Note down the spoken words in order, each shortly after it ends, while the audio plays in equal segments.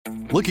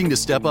Looking to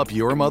step up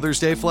your Mother's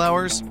Day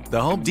flowers?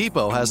 The Home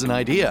Depot has an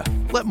idea.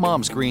 Let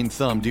Mom's green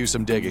thumb do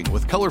some digging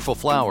with colorful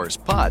flowers,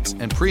 pots,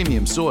 and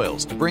premium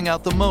soils to bring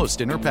out the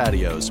most in her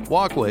patios,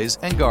 walkways,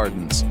 and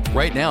gardens.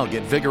 Right now,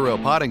 get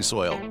Vigoro potting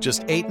soil,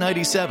 just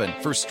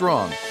 $8.97 for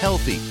strong,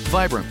 healthy,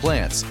 vibrant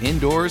plants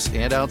indoors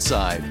and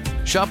outside.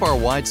 Shop our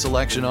wide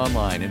selection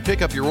online and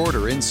pick up your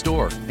order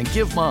in-store and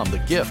give Mom the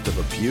gift of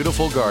a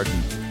beautiful garden.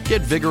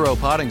 Get Vigoro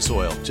potting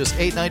soil, just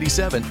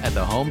 $8.97 at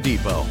the Home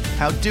Depot.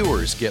 How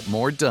doers get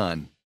more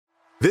done.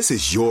 This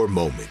is your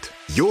moment,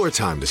 your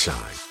time to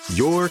shine,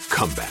 your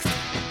comeback.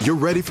 You're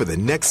ready for the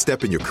next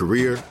step in your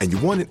career, and you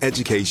want an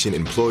education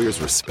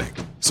employers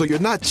respect. So you're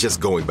not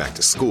just going back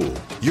to school,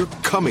 you're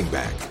coming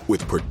back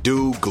with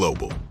Purdue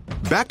Global.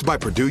 Backed by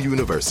Purdue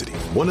University,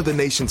 one of the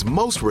nation's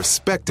most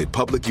respected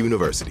public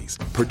universities,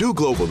 Purdue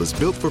Global is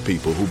built for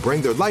people who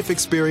bring their life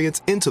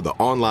experience into the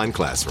online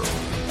classroom.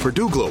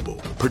 Purdue Global,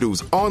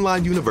 Purdue's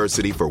online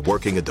university for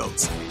working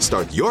adults.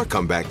 Start your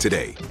comeback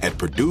today at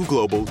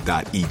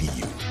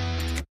purdueglobal.edu.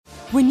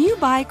 When you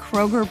buy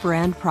Kroger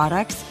brand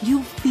products,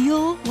 you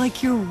feel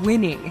like you're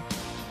winning.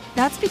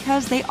 That's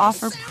because they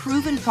offer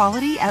proven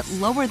quality at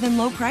lower than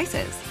low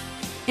prices.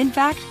 In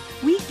fact,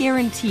 we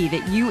guarantee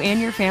that you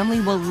and your family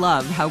will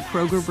love how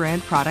Kroger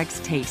brand products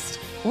taste,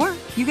 or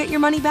you get your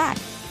money back.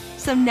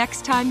 So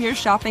next time you're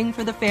shopping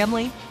for the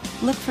family,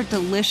 look for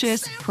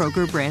delicious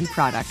Kroger brand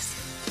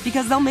products,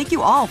 because they'll make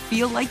you all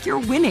feel like you're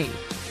winning.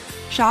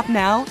 Shop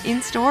now,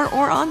 in-store,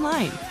 or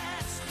online.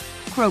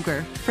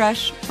 Kroger,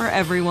 fresh for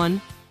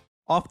everyone.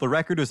 Off the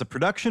Record is a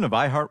production of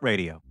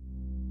iHeartRadio.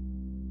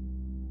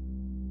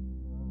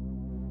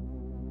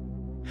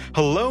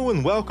 Hello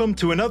and welcome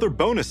to another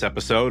bonus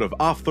episode of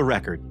Off the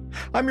Record.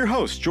 I'm your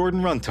host,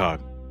 Jordan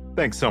Runtagh.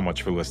 Thanks so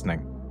much for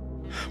listening.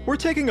 We're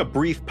taking a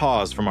brief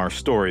pause from our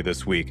story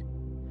this week.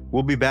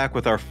 We'll be back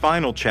with our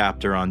final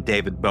chapter on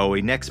David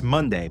Bowie next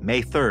Monday,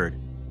 May 3rd.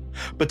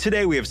 But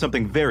today we have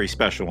something very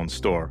special in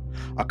store,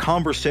 a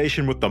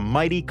conversation with the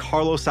mighty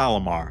Carlos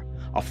Alomar,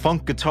 a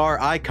funk guitar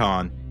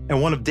icon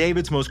and one of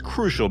David's most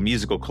crucial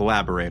musical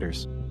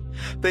collaborators.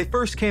 They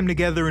first came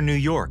together in New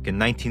York in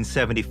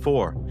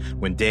 1974,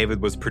 when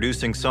David was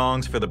producing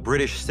songs for the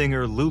British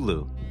singer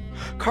Lulu.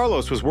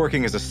 Carlos was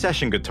working as a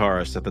session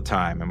guitarist at the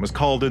time and was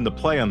called in to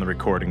play on the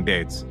recording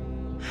dates.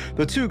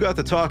 The two got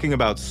to talking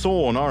about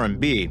soul and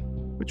R&B,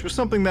 which was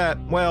something that,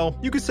 well,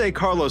 you could say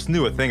Carlos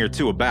knew a thing or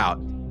two about.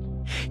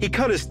 He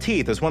cut his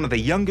teeth as one of the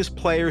youngest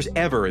players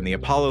ever in the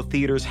Apollo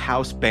Theater's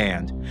house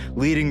band,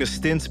 leading to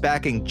stints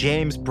backing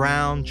James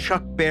Brown,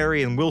 Chuck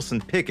Berry, and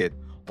Wilson Pickett,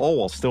 all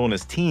while still in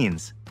his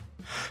teens.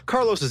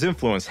 Carlos's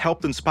influence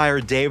helped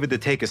inspire David to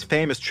take his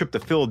famous trip to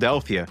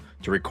Philadelphia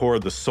to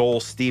record the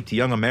soul-steeped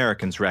Young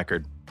Americans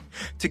record.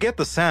 To get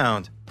the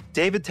sound,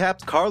 David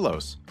tapped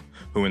Carlos,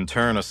 who in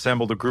turn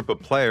assembled a group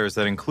of players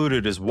that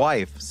included his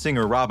wife,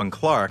 singer Robin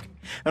Clark,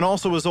 and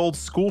also his old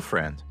school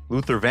friend,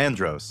 Luther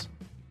Vandross.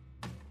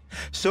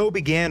 So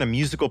began a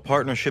musical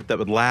partnership that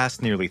would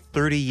last nearly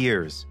 30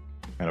 years,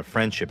 and a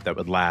friendship that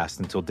would last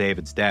until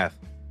David's death.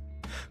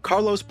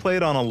 Carlos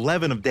played on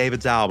 11 of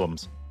David's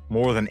albums,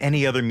 more than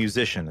any other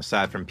musician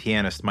aside from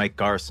pianist Mike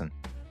Garson.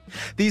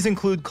 These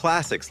include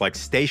classics like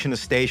Station to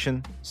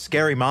Station,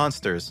 Scary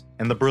Monsters,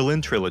 and the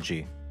Berlin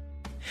Trilogy.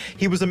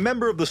 He was a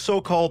member of the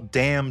so-called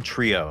Damn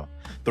Trio,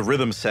 the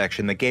rhythm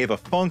section that gave a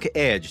funk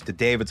edge to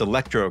David's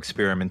electro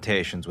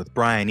experimentations with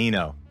Brian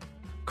Eno.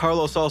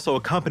 Carlos also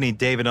accompanied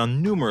David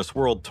on numerous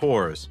world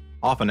tours,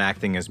 often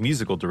acting as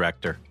musical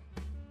director.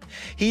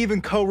 He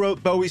even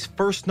co-wrote Bowie's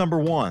first number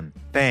one,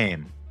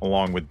 Fame,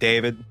 along with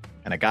David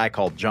and a guy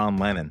called John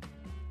Lennon.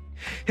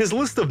 His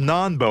list of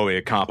non-Bowie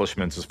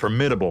accomplishments is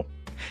formidable.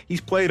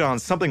 He's played on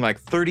something like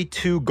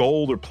 32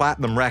 gold or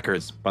platinum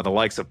records by the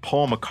likes of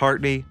Paul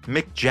McCartney,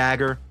 Mick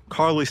Jagger,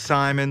 Carly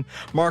Simon,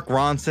 Mark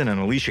Ronson,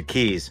 and Alicia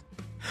Keys.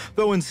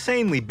 Though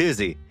insanely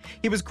busy,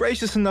 he was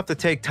gracious enough to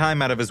take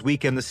time out of his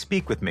weekend to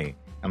speak with me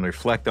and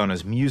reflect on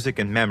his music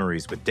and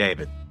memories with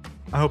David.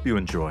 I hope you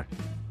enjoy.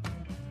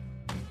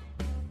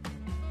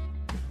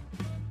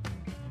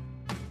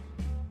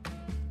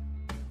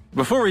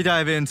 Before we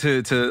dive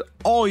into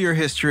all your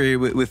history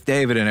with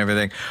David and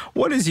everything,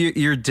 what is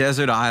your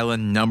desert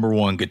island number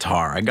one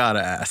guitar? I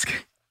gotta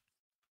ask.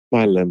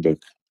 My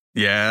Limbic.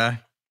 Yeah?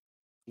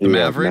 The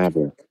Maverick?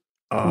 Maverick.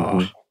 Oh.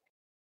 Mm-hmm.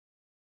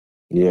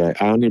 Yeah,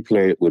 I only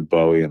play it with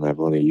Bowie, and I've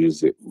only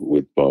used it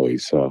with Bowie,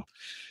 so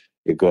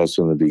it goes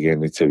from the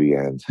beginning to the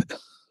end.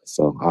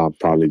 So I'll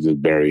probably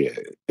just bury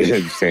it in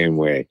the same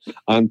way,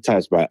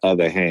 untouched by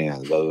other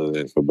hands other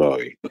than for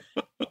Bowie.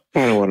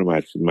 Kind of one of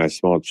my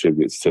small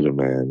tributes to the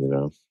man, you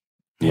know.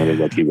 Wanted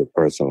to keep it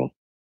personal.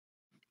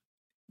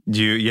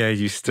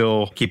 You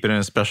still keep it in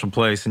a special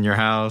place in your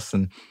house?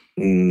 And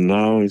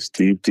no, it's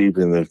deep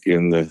in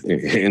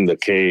the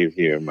cave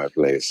here in my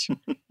place.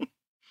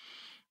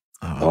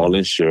 All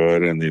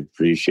insured, and the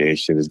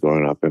appreciation is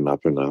going up and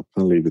up and up.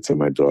 I'll leave it to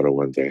my daughter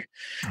one day.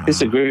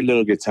 It's a great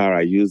little guitar.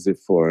 I use it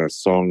for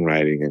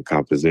songwriting and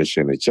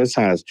composition. It just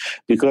has,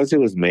 because it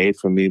was made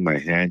for me, my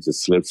hand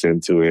just slips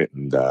into it,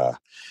 and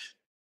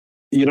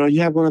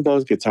You have one of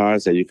those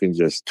guitars that you can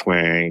just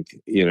twang,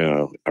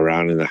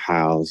 around in the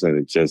house, and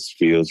it just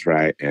feels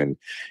right, and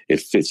it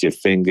fits your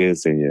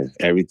fingers, and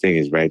everything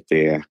is right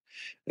there.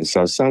 And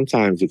so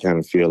sometimes you kind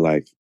of feel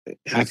like,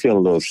 I feel a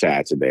little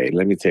sad today.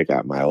 Let me take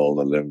out my old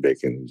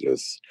Olympic and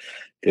just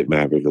hit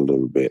Maverick a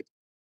little bit.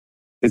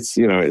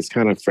 It's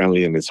kind of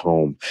friendly in its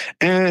home.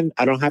 And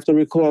I don't have to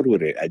record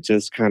with it. I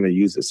just kind of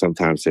use it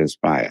sometimes to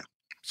inspire.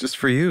 Just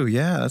for you.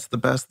 Yeah, that's the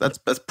best. That's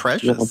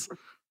precious.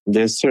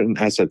 There's certain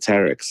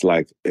esoterics,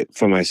 like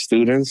for my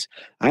students,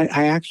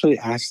 I actually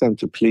ask them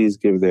to please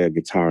give their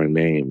guitar a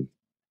name.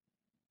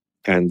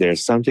 And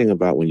there's something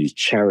about when you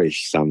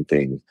cherish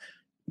something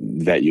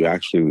that you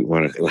actually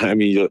want to, I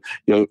mean,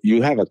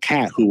 you have a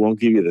cat who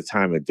won't give you the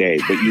time of day,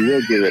 but you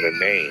will give it a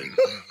name.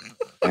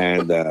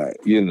 And,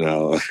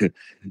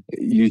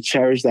 you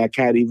cherish that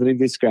cat, even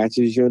if it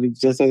scratches you, and he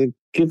just doesn't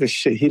give a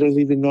shit. He doesn't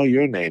even know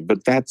your name,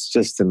 but that's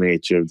just the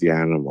nature of the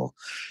animal.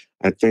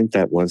 I think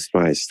that once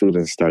my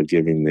students start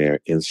giving their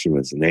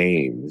instruments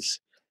names,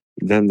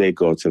 then they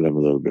go to them a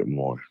little bit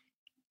more.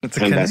 That's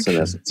an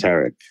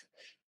esoteric.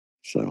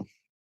 So,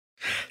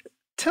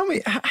 tell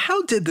me,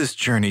 how did this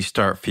journey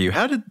start for you?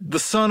 How did the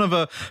son of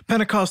a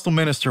Pentecostal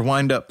minister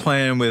wind up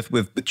playing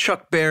with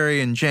Chuck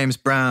Berry and James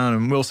Brown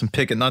and Wilson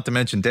Pickett, not to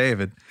mention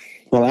David?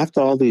 Well, after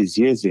all these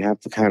years, you have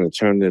to kind of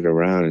turn it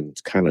around and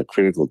kind of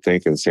critical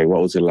think and say,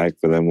 what was it like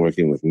for them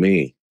working with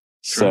me?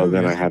 So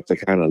then I have to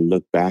kind of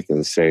look back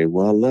and say,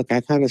 well, look,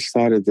 I kind of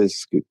started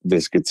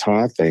this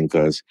guitar thing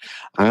because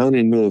I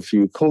only knew a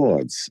few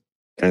chords.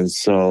 And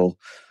so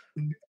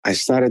I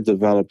started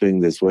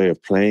developing this way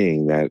of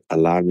playing that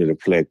allowed me to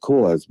play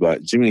chords.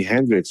 But Jimi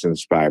Hendrix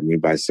inspired me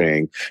by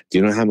saying, do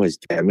you know how much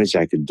damage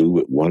I could do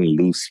with one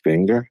loose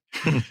finger?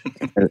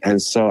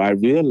 and so I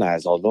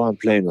realized, although I'm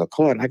playing a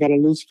chord, I got a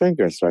loose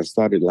finger. So I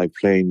started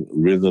playing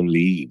rhythm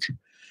lead.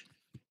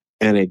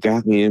 And it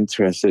got me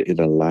interested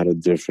in a lot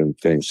of different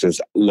things.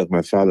 Look,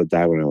 my father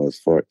died when I was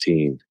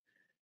 14.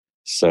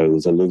 So it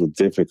was a little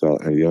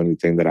difficult. And the only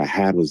thing that I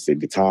had was the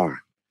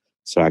guitar.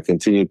 So I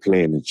continued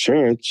playing in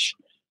church,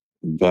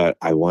 but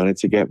I wanted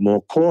to get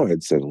more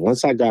chords. And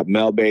once I got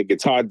Mel Bay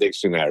Guitar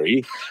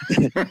Dictionary,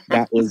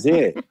 that was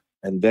it.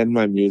 And then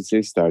my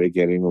music started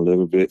getting a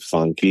little bit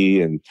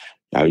funky, and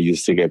I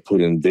used to get put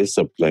in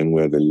discipline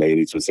where the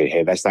ladies would say,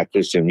 hey, that's not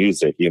Christian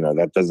music.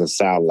 That doesn't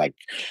sound like,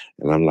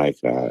 and I'm like,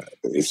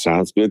 it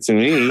sounds good to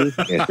me.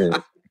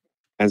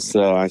 And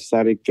so I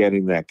started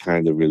getting that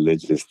kind of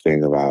religious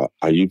thing about,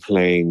 are you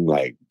playing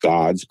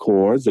God's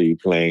chords? Are you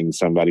playing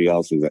somebody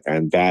else's?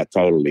 And that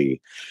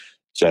totally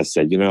just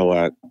said, you know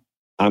what?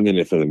 I'm in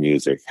it for the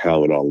music.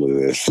 Hell with all of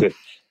this.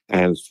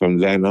 And from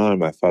then on,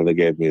 my father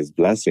gave me his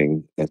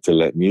blessing to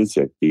let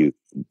music be,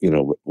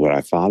 what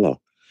I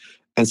follow.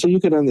 And so you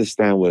can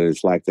understand what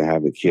it's like to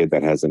have a kid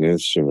that has an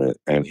instrument,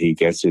 and he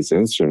gets his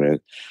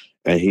instrument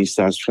and he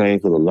starts playing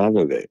for the love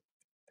of it.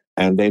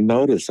 And they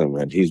notice him,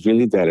 and he's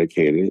really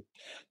dedicated.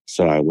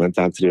 So I went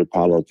down to the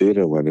Apollo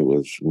Theater when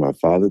my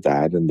father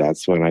died, and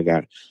that's when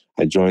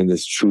I joined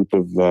this troupe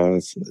of,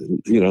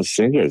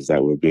 singers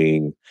that were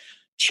being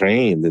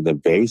trained in the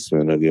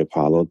basement of the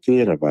Apollo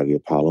Theater by the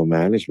Apollo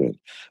management.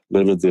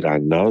 Little did I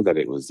know that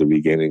it was the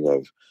beginning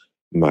of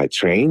my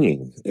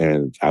training,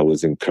 and I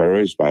was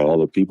encouraged by all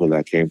the people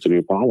that came to the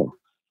Apollo.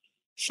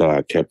 So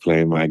I kept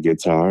playing my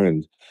guitar,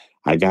 and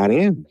I got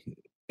in.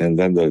 And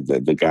then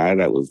the guy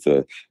that was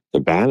the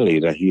band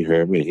leader, he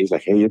heard me. He's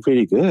like, hey, you're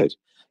pretty good.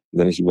 And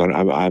then he went,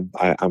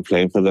 I'm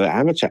playing for the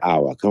amateur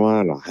hour. Come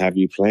on, I'll have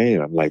you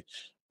playing. I'm like,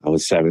 I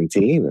was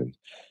 17, and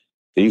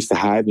they used to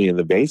hide me in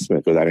the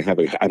basement because I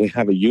didn't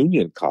have a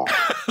union card.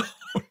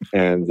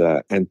 And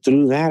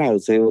through that, I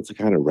was able to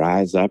kind of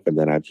rise up. And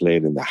then I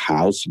played in the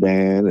house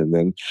band. And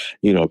then,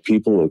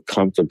 people would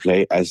come to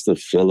play Esther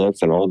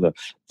Phillips and all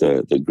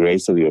the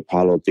greats of the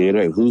Apollo Theater.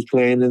 And who's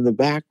playing in the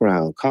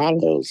background?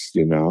 Carlos,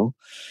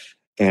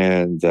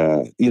 And,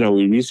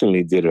 we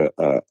recently did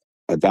a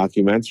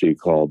documentary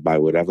called By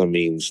Whatever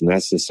Means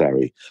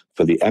Necessary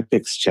for the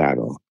Epics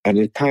channel. And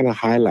it kind of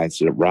highlights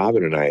that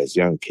Robin and I, as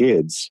young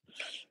kids,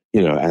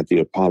 at the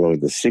Apollo in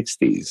the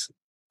 60s.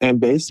 And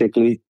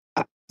basically,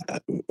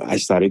 I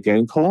started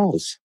getting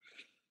calls.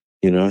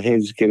 Hey,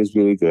 this kid is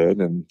really good.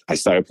 And I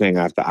started playing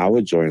after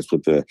hour joints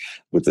with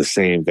the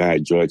same guy,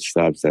 George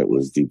Stubbs, that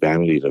was the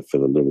band leader for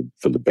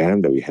the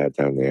band that we had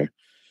down there.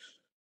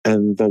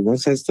 And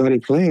once I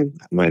started playing,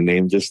 my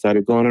name just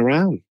started going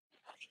around.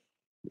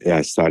 Yeah,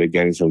 I started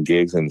getting some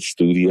gigs in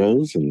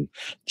studios and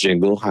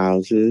jingle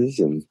houses.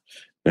 And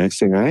next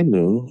thing I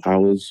knew, I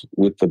was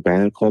with the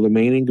band called The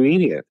Main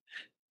Ingredient.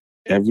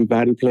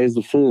 Everybody Plays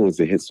the Fool was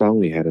the hit song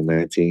we had in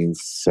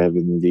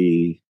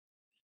 1970,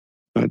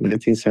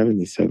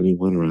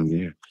 71, around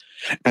there.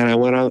 And I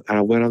went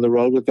on the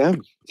road with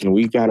them. And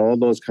we got all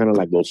those kind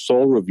of those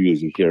soul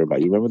reviews you hear about.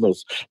 You remember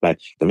those, The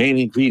Main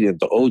Ingredient,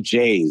 the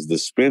OJs, the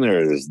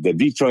Spinners, the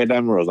Detroit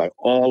Emeralds,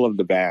 all of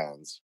the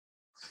bands.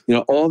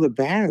 All the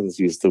bands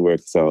used to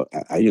work. So,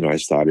 I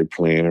started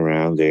playing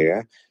around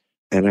there.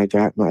 And I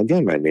got, my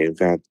name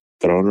got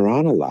thrown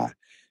around a lot.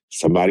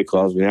 Somebody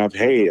calls me up,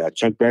 hey,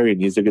 Chuck Berry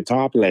needs a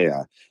guitar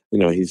player.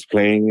 He's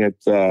playing at,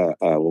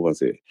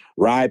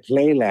 Rye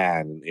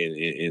Playland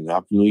in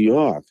up New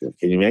York.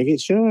 Can you make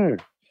it? Sure.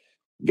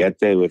 Get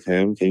there with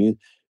him. Can you,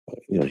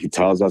 he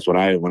tells us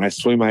when I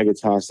swing my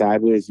guitar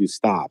sideways, you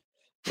stop.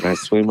 When I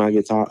swing my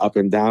guitar up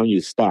and down, you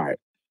start.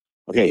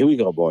 Okay, here we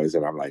go, boys.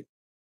 And I'm like,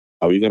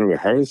 are we going to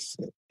rehearse?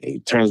 And he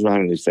turns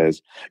around and he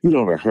says, you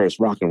don't rehearse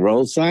rock and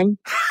roll, son?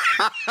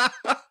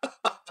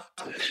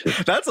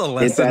 That's a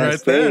lesson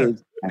right there.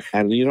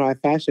 And, I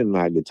fashioned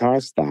my guitar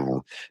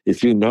style.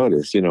 If you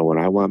notice, when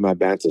I want my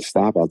band to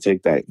stop, I'll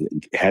take that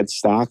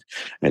headstock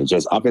and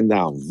just up and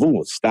down,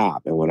 boom,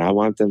 stop. And when I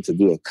want them to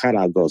do a cut,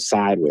 I'll go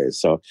sideways.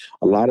 So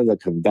a lot of the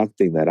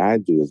conducting that I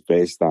do is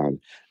based on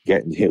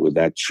getting hit with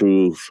that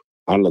true,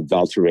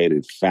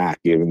 unadulterated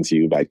fact given to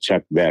you by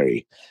Chuck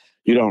Berry.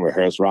 You don't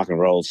rehearse rock and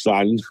roll,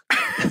 son.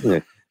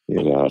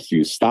 If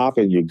you stop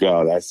and you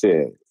go, that's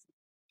it.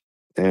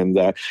 And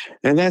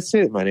that's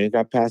it. My name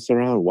got passed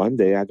around. One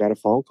day I got a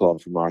phone call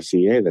from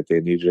RCA that they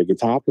needed a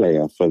guitar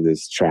player for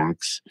this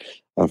tracks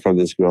from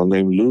this girl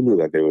named Lulu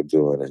that they were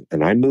doing.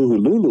 And I knew who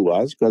Lulu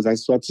was because I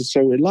saw To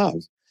Serve With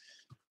Love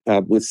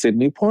with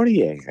Sidney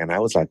Poitier. And I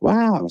was like,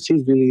 wow,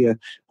 she's really a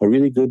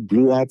really good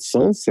blue-eyed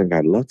soul singer.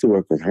 I'd love to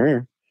work with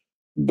her.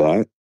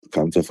 But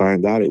come to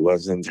find out, it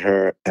wasn't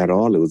her at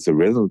all. It was the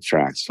rhythm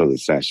tracks for the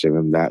session.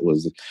 And that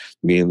was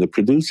me and the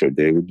producer,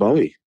 David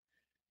Bowie.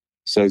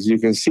 So as you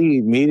can see,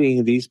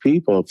 meeting these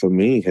people for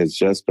me has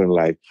just been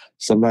like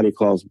somebody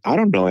calls. I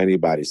don't know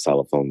anybody's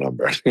telephone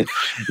number.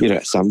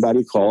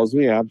 Somebody calls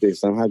me up. They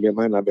somehow get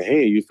my number. Hey,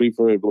 are you free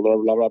for blah, blah,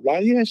 blah, blah, blah?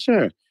 Yeah,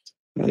 sure.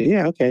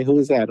 Yeah, okay. Who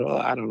is that? Oh,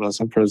 I don't know.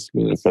 Some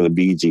person for the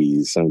Bee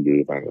Gees, some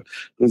group. I don't know.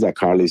 Who's that?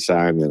 Carly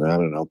Simon. I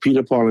don't know.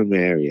 Peter, Paul, and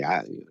Mary.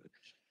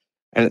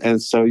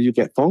 And so you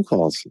get phone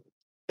calls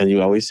and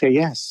you always say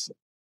yes.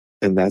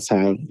 And that's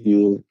how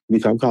you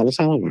become Carlos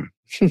Alomar.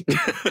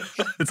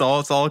 It's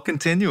all a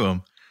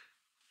continuum.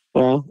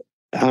 Well,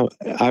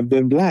 I've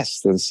been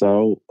blessed. And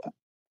so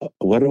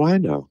what do I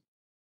know?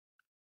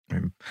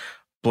 I'm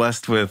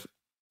blessed with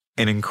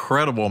an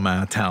incredible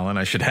amount of talent,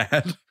 I should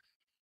add.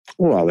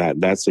 Well,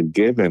 that's a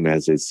given.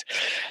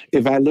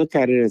 If I look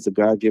at it as a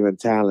God-given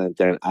talent,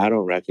 then I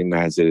don't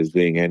recognize it as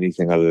being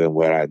anything other than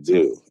what I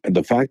do. And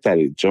the fact that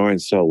it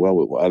joins so well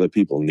with what other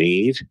people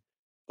need,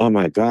 oh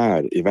my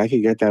God, if I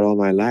could get that all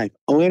my life.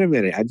 Oh, wait a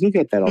minute. I do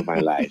get that all my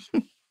life.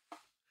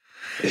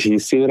 You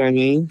see what I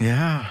mean?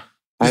 Yeah.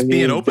 Just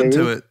being open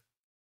to it.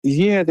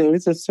 Yeah, there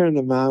is a certain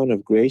amount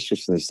of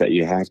graciousness that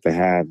you have to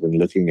have in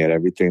looking at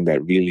everything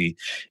that really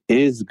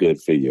is good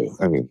for you.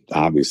 I mean,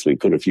 obviously,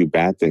 put a few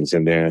bad things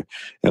in there,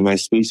 and my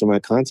speech and my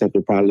content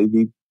would probably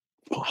be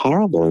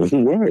horrible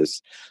and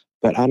worse.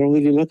 But I don't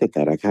really look at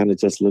that. I kind of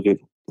just look at,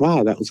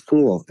 wow, that was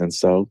cool. And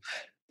so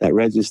that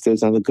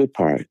registers on the good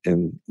part.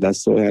 And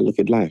that's the way I look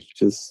at life,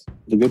 just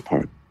the good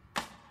part.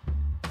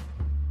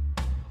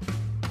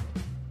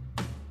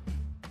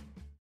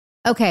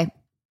 Okay.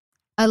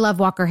 I love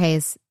Walker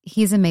Hayes.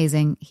 He's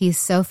amazing. He's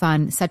so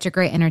fun, such a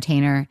great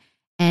entertainer.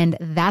 And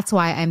that's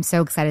why I'm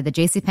so excited that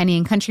JCPenney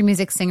and country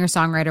music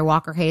singer-songwriter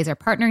Walker Hayes are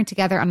partnering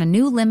together on a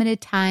new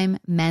limited-time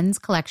men's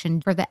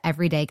collection for the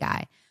everyday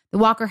guy. The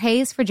Walker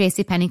Hayes for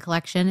JCPenney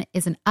collection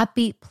is an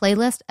upbeat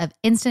playlist of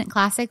instant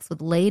classics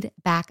with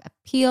laid-back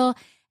appeal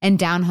and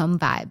down-home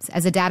vibes.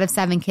 As a dad of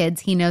 7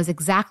 kids, he knows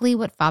exactly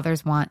what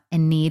fathers want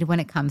and need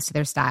when it comes to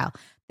their style.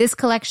 This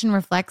collection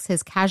reflects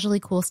his casually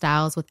cool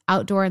styles with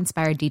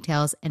outdoor-inspired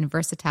details and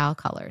versatile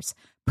colors.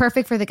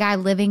 Perfect for the guy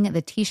living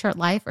the t-shirt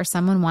life or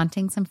someone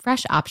wanting some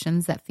fresh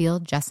options that feel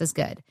just as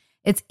good.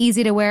 It's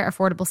easy to wear,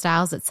 affordable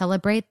styles that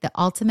celebrate the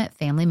ultimate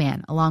family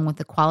man, along with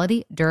the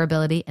quality,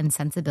 durability, and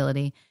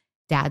sensibility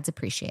dads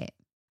appreciate.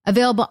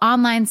 Available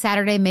online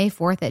Saturday, May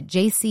 4th at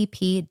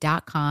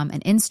jcp.com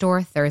and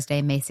in-store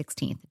Thursday, May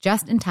 16th,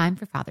 just in time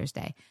for Father's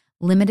Day.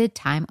 Limited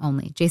time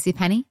only.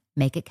 JCPenney,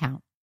 make it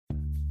count.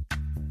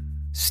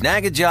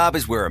 Snag a Job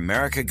is where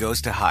America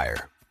goes to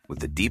hire, with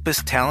the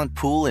deepest talent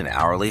pool in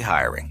hourly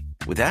hiring.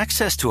 With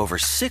access to over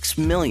 6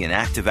 million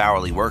active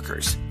hourly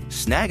workers,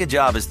 Snag a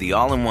Job is the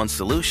all-in-one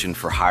solution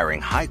for hiring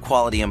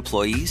high-quality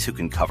employees who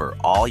can cover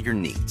all your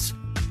needs.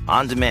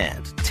 On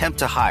demand, temp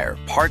to hire,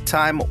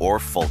 part-time or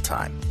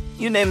full-time.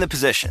 You name the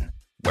position.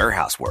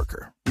 Warehouse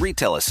worker,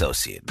 retail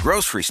associate,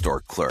 grocery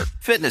store clerk,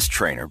 fitness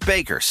trainer,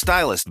 baker,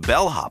 stylist,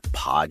 bellhop,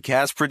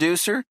 podcast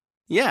producer.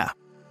 Yeah,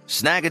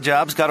 Snag a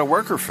Job's got a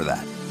worker for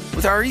that.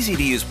 With our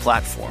easy-to-use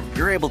platform,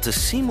 you're able to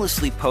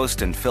seamlessly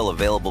post and fill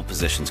available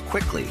positions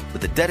quickly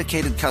with a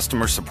dedicated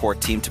customer support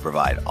team to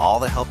provide all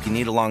the help you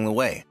need along the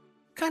way.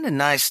 Kind of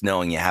nice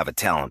knowing you have a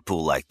talent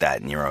pool like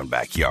that in your own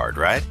backyard,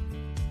 right?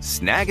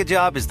 Snag a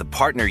Job is the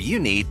partner you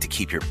need to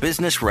keep your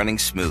business running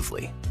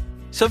smoothly.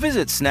 So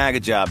visit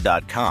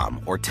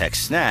snagajob.com or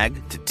text snag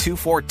to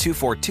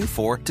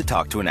 242424 to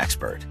talk to an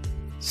expert.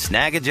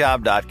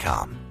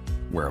 Snagajob.com,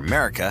 where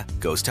America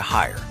goes to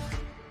hire.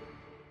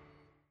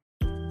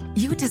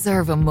 You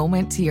deserve a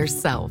moment to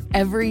yourself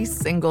every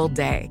single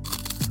day.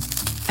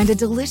 And a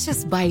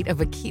delicious bite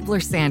of a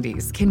Keebler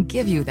Sandies can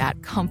give you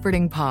that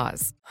comforting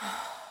pause.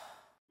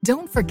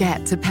 Don't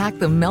forget to pack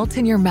the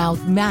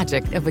melt-in-your-mouth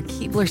magic of a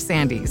Keebler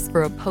Sandies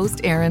for a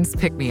post-errands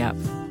pick-me-up.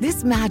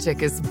 This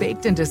magic is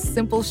baked into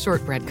simple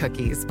shortbread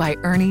cookies by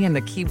Ernie and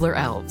the Keebler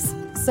Elves.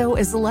 So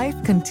as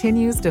life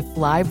continues to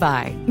fly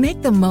by,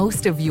 make the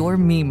most of your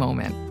me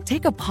moment.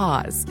 Take a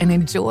pause and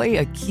enjoy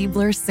a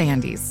Keebler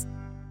Sandies.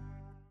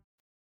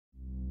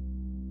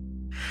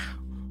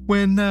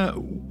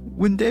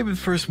 When David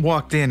first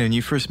walked in and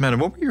you first met him,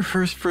 what were your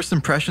first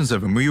impressions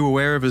of him? Were you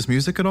aware of his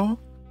music at all?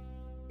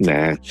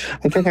 Nah,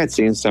 I think I'd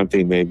seen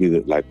something maybe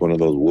that, like one of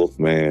those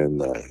Wolfman,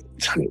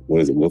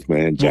 what is it,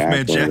 Wolfman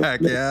Jack? Wolfman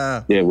Jack,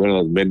 yeah. Yeah, one of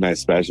those midnight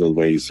specials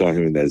where you saw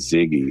him in that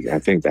Ziggy. I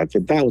think that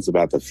was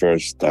about the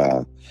first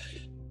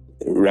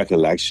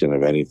recollection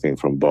of anything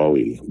from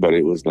Bowie, but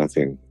it was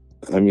nothing.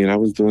 I mean, I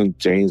was doing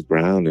James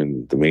Brown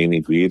and the Main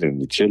Ingredient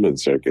and the Chitlin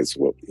Circus.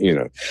 Well, you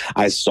know,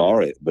 I saw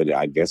it, but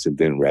I guess it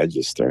didn't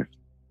register.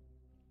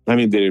 I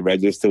mean, did it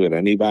register with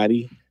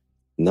anybody?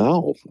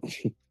 No.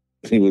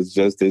 He was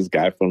just this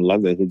guy from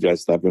London who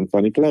dressed up in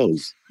funny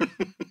clothes.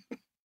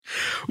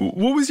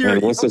 What was your...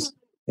 And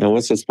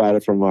what's the spider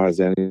from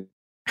Mars?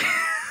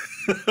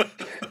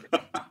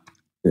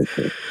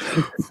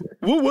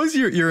 What was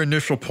your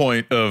initial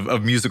point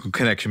of musical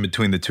connection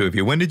between the two of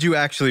you? When did you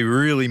actually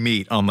really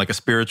meet on like a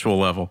spiritual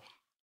level?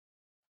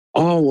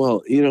 Oh,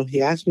 well, you know,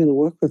 he asked me to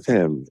work with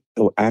him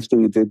after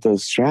we did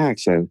those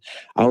tracks, and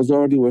I was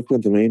already working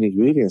with the Main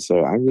Ingredient,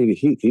 so I really,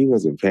 he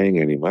wasn't paying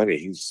any money.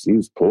 He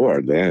was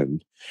poor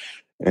then.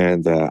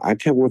 And I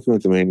kept working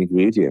with the Main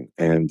Ingredient,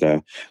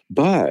 and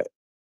but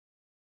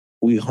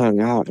we hung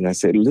out, and I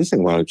said,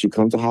 listen, why don't you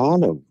come to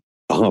Harlem?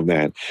 Oh,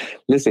 man.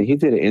 Listen, he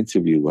did an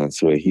interview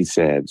once where he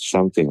said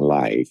something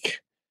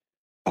like,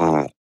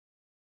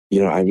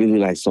 you know, I really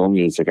like soul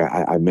music.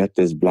 I met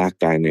this black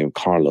guy named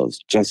Carlos,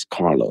 just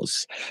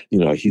Carlos. You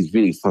know, he's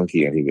really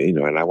funky, and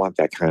and I want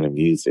that kind of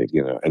music,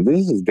 you know. And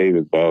this is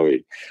David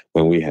Bowie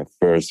when we had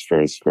first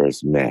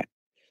met.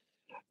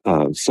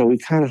 So we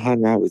kind of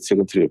hung out. We took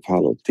him to the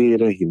Apollo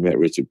Theater. He met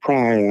Richard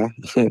Pryor,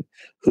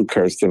 who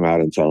cursed him out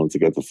and told him to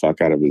get the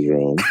fuck out of his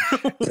room,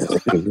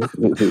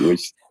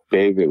 which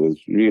David was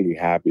really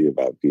happy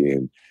about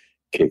being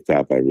kicked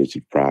out by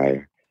Richard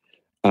Pryor.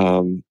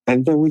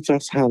 And then we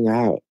just hung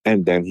out.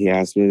 And then he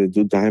asked me to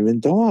do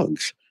Diamond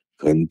Dogs.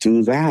 Couldn't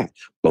do that,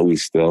 but we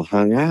still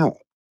hung out.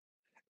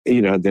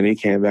 You know, then he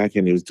came back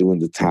and he was doing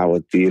the Tower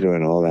Theater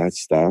and all that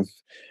stuff.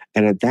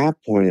 And at that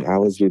point, I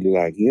was really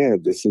like, yeah,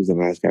 this is a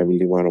nice guy. I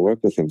really want to work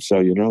with him. So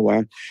you know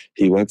what?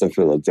 He went to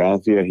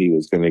Philadelphia. He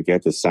was going to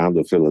get the Sound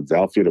of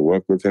Philadelphia to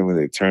work with him, and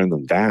they turned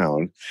him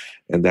down.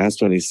 And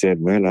that's when he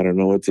said, man, I don't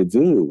know what to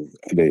do.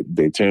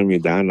 They turned me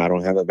down, and I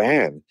don't have a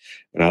band.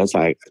 And I was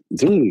like,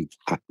 dude,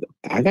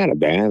 I got a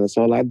band. That's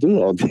all I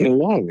do all day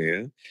long,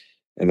 man.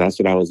 And that's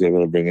when I was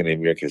able to bring in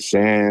Amir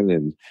Kassan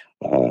and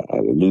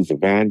Luther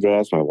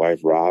Vandross, my wife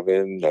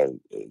Robin,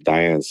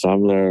 Diane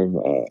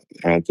Sumler,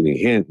 Anthony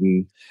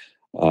Hinton.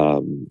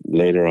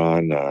 Later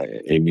on,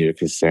 Amir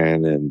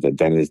Kassan and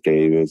Dennis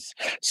Davis.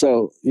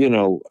 So, you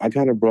know, I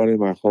kind of brought in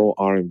my whole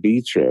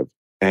R&B trip,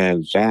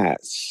 and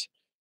that's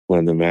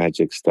when the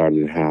magic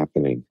started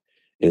happening.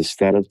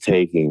 Instead of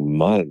taking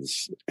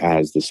months,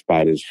 as the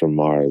Spiders from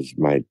Mars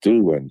might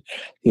do, when,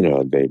 you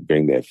know, they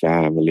bring their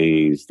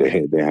families, they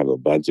have a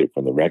budget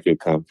from the record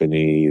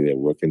company, they're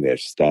working their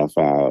stuff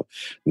out.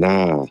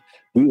 Nah,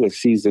 we were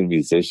seasoned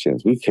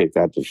musicians. We kicked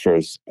out the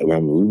first, I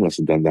mean, we must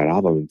have done that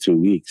album in 2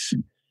 weeks.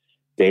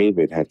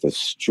 David had to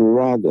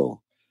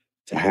struggle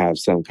to have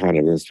some kind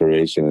of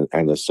inspiration,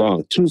 and the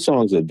song, 2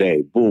 songs a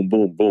day, boom,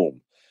 boom,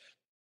 boom.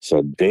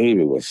 So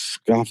David was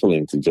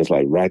scuffling to just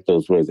like write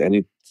those words.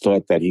 Any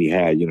thought that he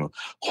had, you know,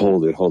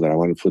 hold it. I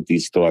want to put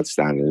these thoughts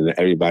down. And then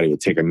everybody would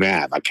take a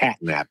cat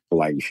nap for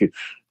like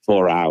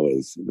 4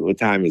 hours. What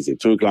time is it?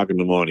 2:00 in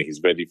the morning.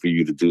 He's ready for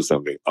you to do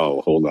something.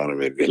 Oh, hold on a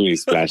minute. Let me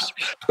splash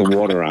some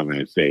water on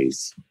my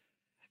face.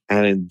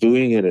 And in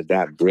doing it at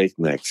that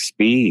breakneck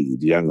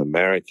speed, Young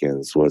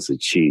Americans was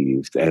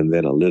achieved. And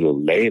then a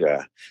little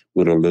later,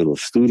 with a little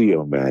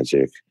studio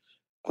magic,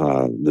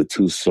 the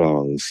 2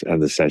 songs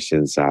and the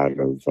sessions out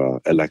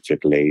of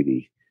Electric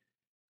Lady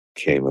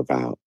came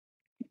about.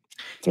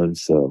 And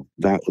so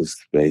that was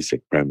the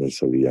basic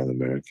premise of the Young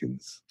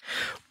Americans.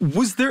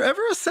 Was there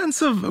ever a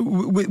sense of,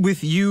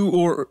 with you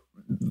or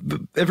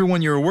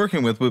everyone you were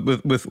working with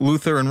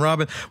Luther and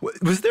Robin,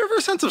 was there ever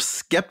a sense of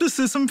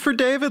skepticism for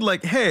David?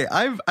 Like, hey,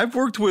 I've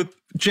worked with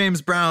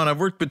James Brown, I've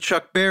worked with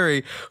Chuck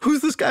Berry.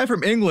 Who's this guy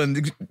from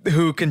England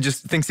who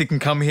thinks he can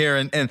come here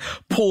and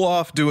pull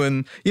off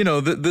doing, you know,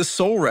 this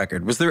soul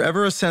record? Was there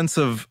ever a sense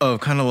of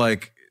kind of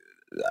like,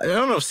 I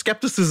don't know if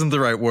skepticism is the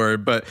right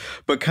word, but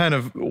kind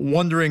of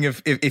wondering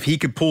if he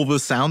could pull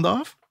this sound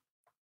off?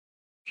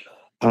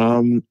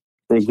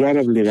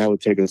 Regrettably, that would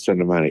take a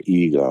certain amount of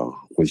ego,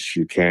 which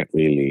you can't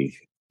really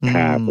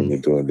have when you're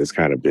doing this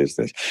kind of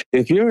business.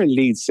 If you're a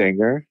lead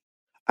singer,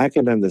 I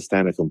can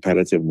understand a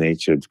competitive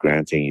nature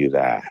granting you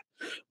that.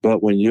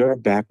 But when you're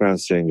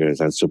background singers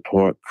and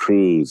support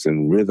crews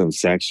and rhythm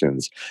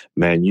sections,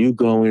 man, you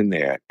go in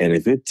there, and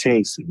if it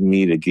takes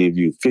me to give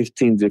you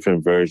 15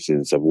 different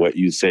versions of what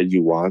you said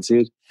you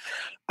wanted,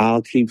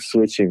 I'll keep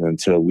switching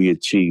until we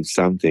achieve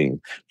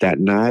something that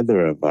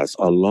neither of us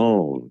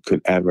alone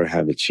could ever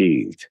have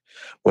achieved.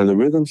 When the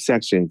rhythm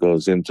section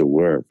goes into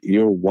work,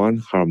 you're one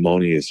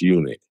harmonious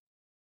unit,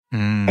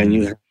 and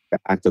you have to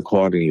act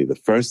accordingly. The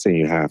first thing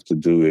you have to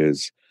do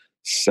is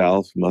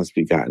self must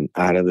be gotten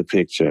out of the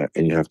picture,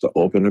 and you have to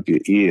open up your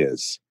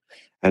ears.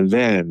 And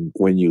then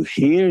when you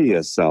hear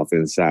yourself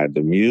inside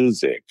the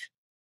music,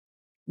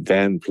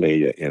 then play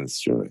your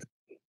instrument.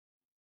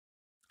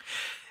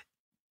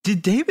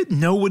 Did David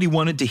know what he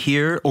wanted to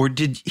hear, or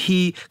did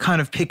he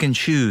kind of pick and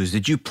choose?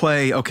 Did you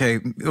play, okay,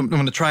 I'm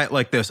going to try it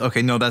like this.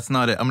 Okay, no, that's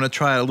not it. I'm going to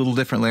try it a little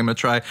differently. I'm going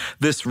to try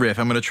this riff.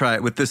 I'm going to try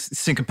it with this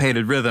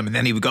syncopated rhythm. And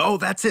then he would go, oh,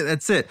 that's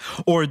it.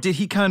 Or did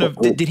he kind of,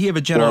 did he have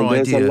a general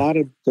idea?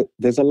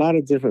 There's a lot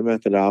of different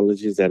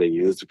methodologies that are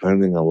used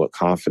depending on what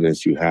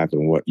confidence you have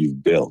and what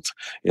you've built.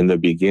 In the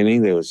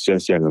beginning, there was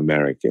just Young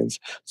Americans.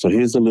 So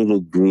here's a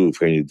little groove.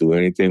 Can you do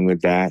anything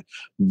with that?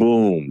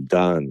 Boom,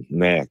 done,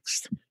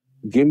 next.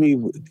 Give me,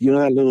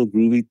 that little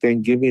groovy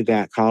thing, give me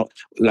that,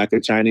 like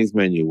a Chinese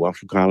menu, one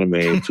from column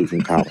A, two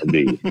from column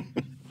B.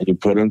 And you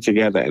put them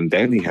together, and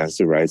then he has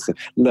to write.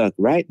 Look,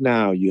 right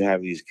now you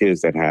have these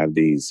kids that have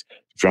these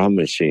drum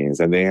machines,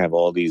 and they have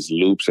all these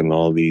loops and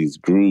all these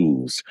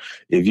grooves.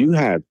 If you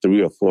had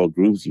 3 or 4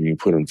 grooves and you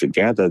put them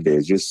together,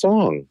 there's your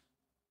song.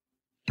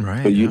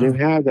 Right, but you didn't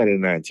have that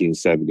in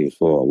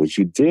 1974. What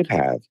you did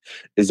have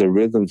is a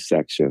rhythm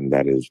section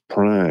that is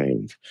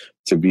primed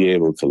to be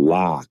able to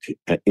lock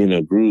in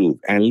a groove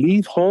and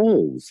leave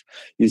holes.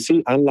 You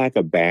see, unlike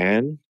a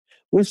band,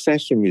 we're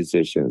session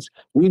musicians.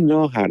 We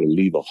know how to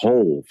leave a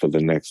hole for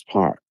the next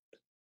part.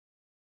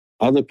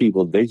 Other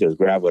people, they just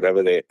grab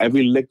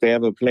every lick they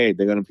ever played,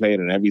 they're going to play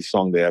it in every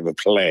song they ever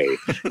play.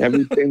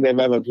 Everything they've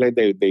ever played,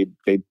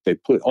 they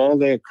put all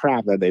their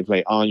crap that they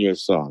play on your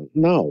song.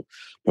 No,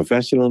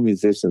 professional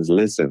musicians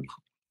listen,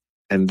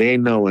 and they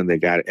know when they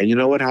got it. And you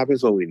know what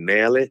happens when we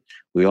nail it?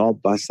 We all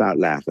bust out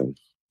laughing.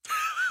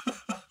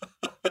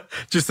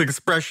 Just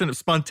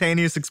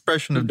spontaneous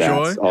expression of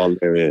joy? That's all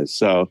there is.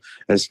 So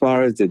as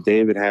far as did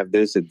David have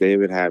this, did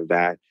David have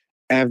that,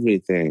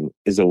 everything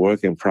is a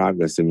work in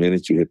progress the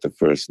minute you hit the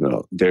first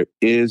note. There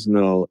is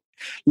no,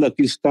 look,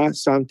 you start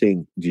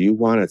something, do you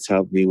want to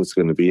tell me what's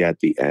going to be at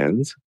the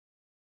end?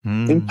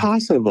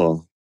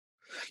 Impossible.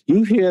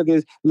 You hear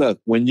this, look,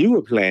 when you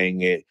were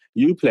playing it,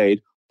 you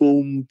played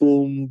boom,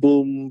 boom,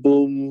 boom,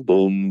 boom,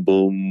 boom,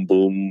 boom,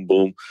 boom,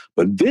 boom.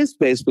 But this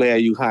bass player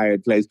you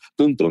hired plays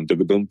dun dun dun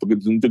dun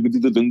dun dun dun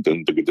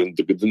dun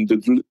dun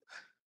dun.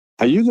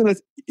 Are you going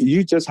to,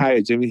 you just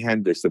hired Jimi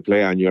Hendrix to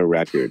play on your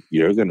record.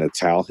 You're going to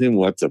tell him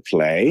what to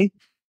play?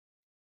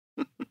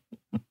 Do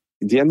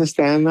you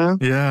understand now?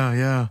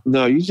 Yeah.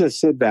 No, you just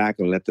sit back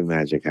and let the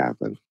magic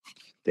happen.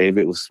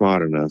 David was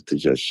smart enough to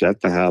just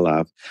shut the hell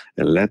up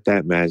and let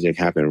that magic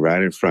happen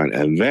right in front.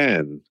 And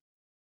then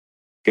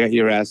get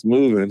your ass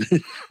moving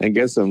and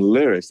get some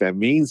lyrics that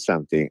mean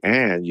something.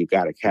 And you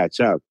got to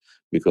catch up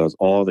because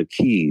all the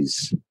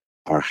keys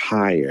are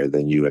higher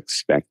than you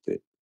expected.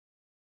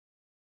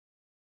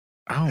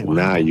 Oh, wow.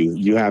 Now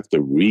you have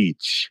to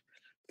reach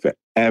for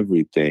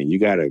everything. You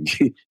gotta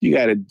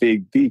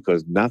dig deep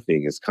because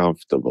nothing is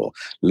comfortable.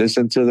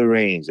 Listen to the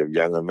range of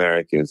Young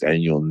Americans,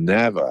 and you'll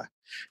never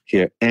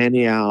hear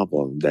any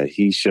album that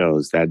he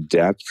shows that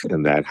depth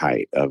and that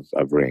height of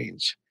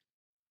range.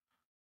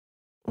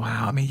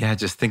 Wow. I mean, yeah,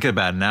 just thinking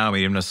about it now, I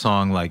mean, even a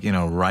song like,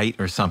 Right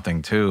or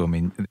something too. I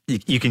mean,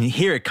 you can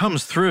hear it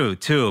comes through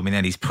too. I mean,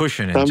 and he's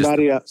pushing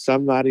it.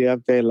 Somebody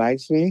up there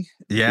likes me.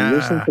 Yeah. You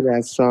listen to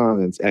that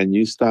song and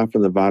you start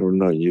from the bottom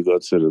note and you go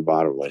to the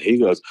bottom one. He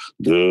goes,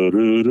 do,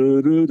 do,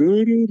 do, do,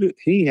 do, do, do.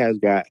 He has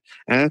got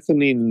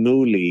Anthony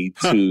Newley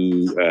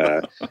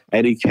to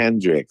Eddie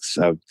Kendricks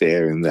up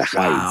there in the heights.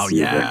 Wow,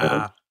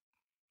 yeah.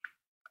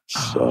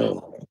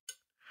 So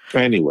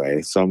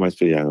anyway, so much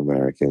for Young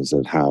Americans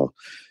and how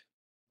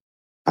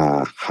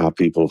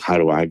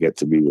do I get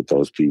to be with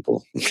those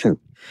people?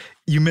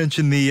 You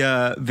mentioned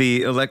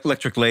the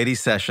Electric Lady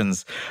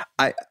sessions.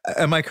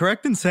 Am I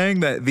correct in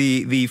saying that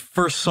the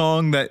first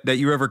song that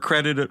you ever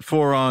credited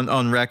for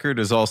on record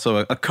is also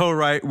a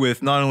co-write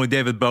with not only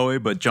David Bowie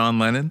but John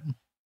Lennon?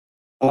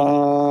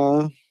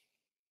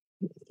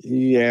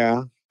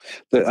 Yeah.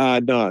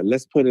 No,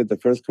 let's put it the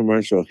first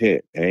commercial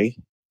hit, eh?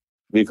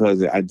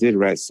 Because I did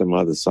write some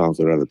other songs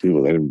with other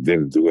people. They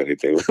didn't do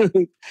anything.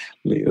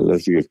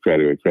 Let's give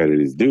credit where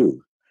credit is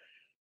due.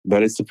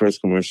 But it's the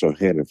first commercial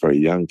hit. And for a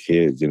young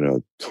kid,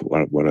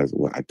 when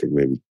I think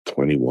maybe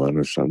 21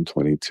 or something,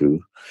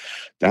 22,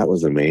 that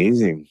was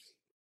amazing.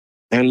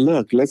 And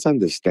look, let's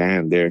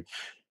understand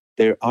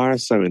there are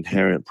some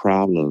inherent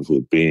problems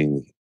with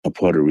being a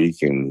Puerto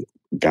Rican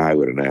guy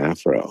with an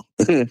afro.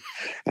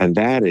 And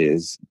that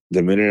is,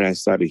 the minute I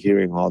started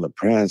hearing all the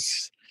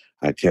press,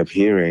 I kept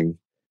hearing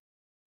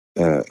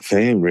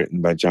Fame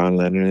written by John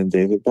Lennon and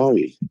David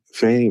Bowie.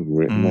 Fame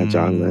written by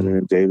John Lennon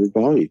and David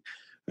Bowie.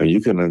 And you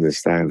can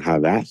understand how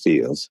that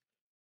feels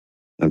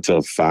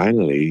until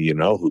finally,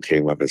 who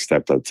came up and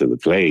stepped up to the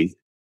plate?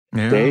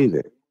 Yeah.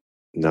 David.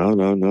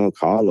 No.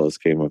 Carlos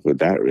came up with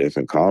that riff,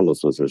 and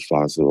Carlos was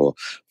responsible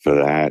for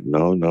that.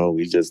 No,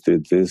 we just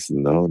did this.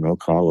 No,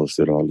 Carlos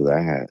did all of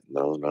that.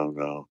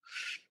 No.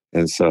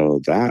 And so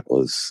that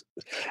was,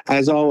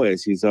 as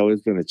always, he's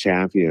always been a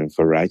champion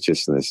for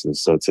righteousness. And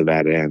so to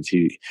that end,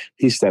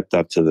 he stepped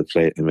up to the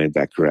plate and made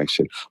that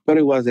correction. But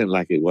it wasn't,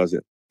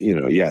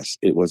 yes,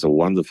 it was a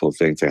wonderful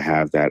thing to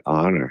have that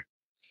honor.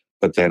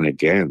 But then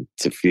again,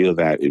 to feel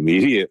that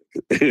immediate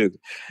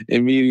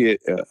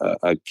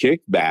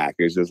kickback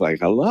is just like,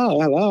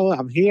 hello,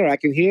 I'm here. I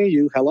can hear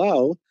you.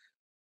 Hello.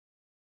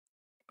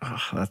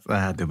 Oh, that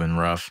had to have been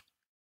rough.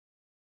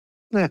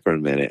 Not for a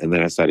minute. And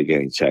then I started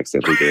getting checks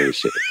every day and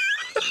shit.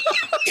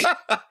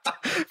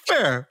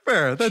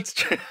 Fair. That's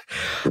true.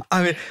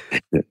 I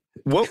mean,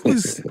 what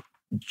was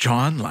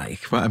John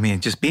like? I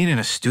mean, just being in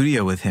a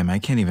studio with him, I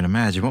can't even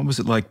imagine. What was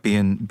it like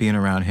being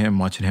around him,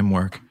 watching him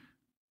work?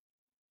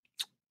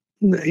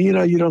 You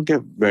don't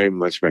get very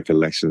much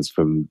recollections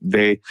from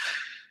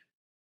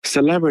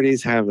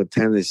celebrities have a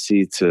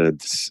tendency to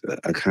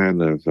a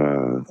kind of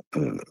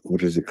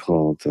what is it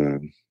called,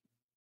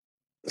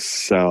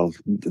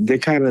 they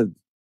kind of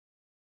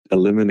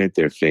eliminate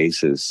their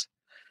faces.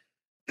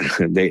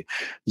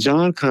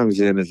 John comes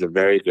in as a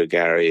very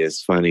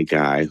gregarious, funny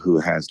guy who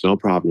has no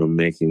problem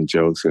making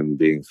jokes and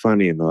being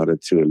funny in order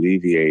to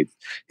alleviate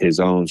his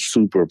own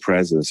super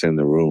presence in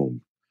the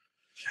room.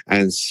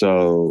 And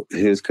so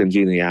his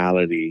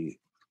congeniality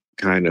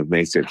kind of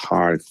makes it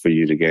hard for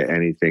you to get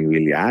anything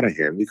really out of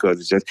him, because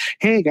it's just,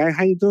 hey, guy,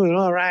 how you doing?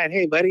 All right.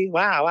 Hey, buddy.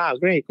 Wow.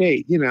 Great.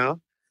 There's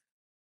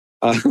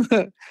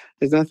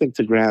nothing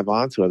to grab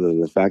onto other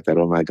than the fact that,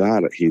 oh, my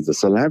God, he's a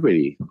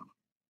celebrity.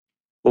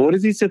 But what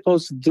is he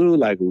supposed to do?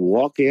 Like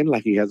walk in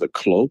like he has a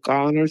cloak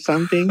on or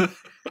something?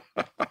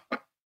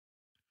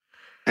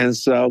 And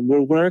so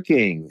we're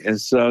working. And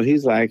so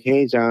he's like,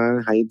 hey,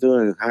 John, how you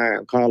doing? Hi,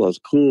 I'm Carlos.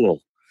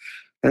 Cool.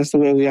 That's the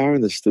way we are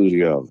in the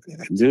studio.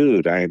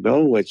 Dude, I know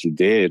what you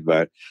did,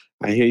 but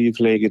I hear you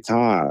play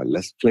guitar.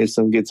 Let's play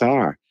some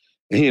guitar.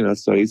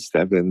 So he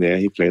stepped in there.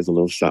 He plays a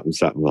little something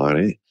on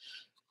it.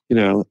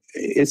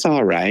 It's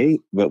all right,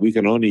 but we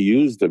can only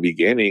use the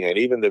beginning. And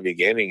even the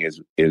beginning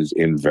is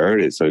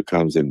inverted, so it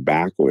comes in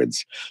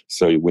backwards.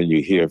 So when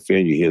you hear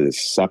Finn, you hear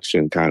this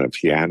suction kind of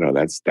piano.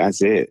 That's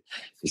it.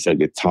 It's a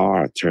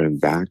guitar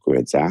turned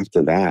backwards.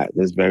 After that,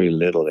 there's very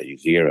little that you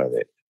hear of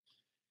it.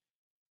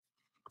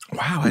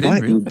 Wow, I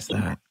didn't realize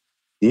that.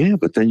 Yeah,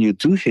 but then you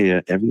do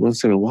hear every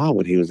once in a while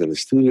when he was in the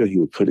studio, he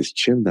would put his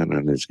chin down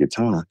on his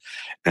guitar.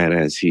 And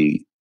as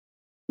he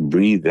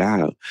breathed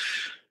out,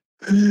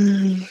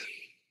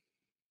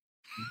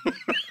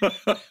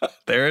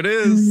 there it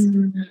is.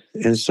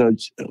 And so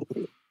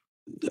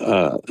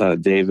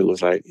David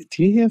was like,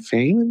 do you hear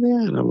Fame in there?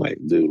 And I'm like,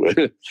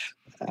 dude,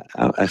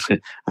 I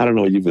don't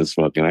know what you've been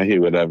smoking. I hear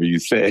whatever you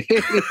say.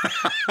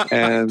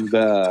 And,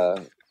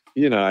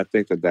 I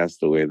think that's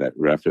the way that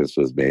reference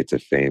was made to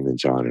Fame and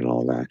John and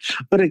all that.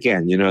 But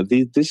again,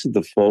 this is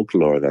the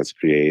folklore that's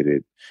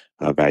created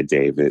by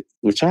David,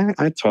 which I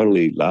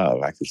totally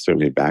love. I can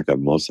certainly back up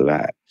most of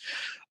that.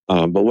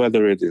 But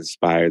whether it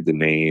inspired the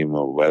name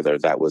or whether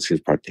that was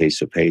his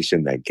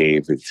participation that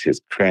gave it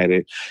his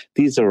credit,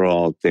 these are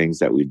all things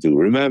that we do.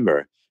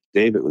 Remember,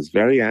 David was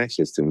very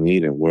anxious to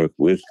meet and work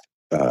with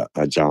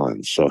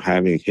John. So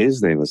having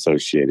his name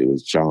associated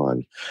with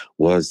John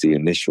was the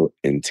initial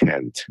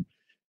intent.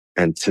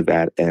 And to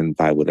that end,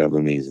 by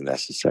whatever means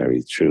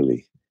necessary,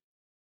 truly.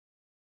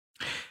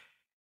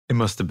 It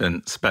must have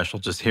been special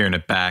just hearing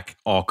it back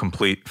all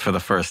complete for the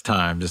first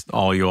time, just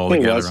all together on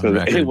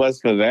record. It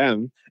was for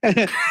them.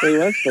 It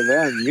was for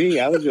them. Me,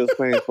 I was just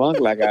playing funk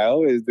like I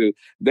always do.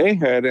 They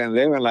heard it and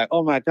they were like,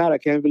 oh my God, I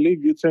can't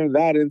believe you turned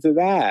that into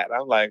that.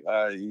 I'm like,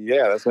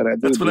 yeah, that's what I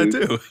do. That's what I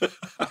do.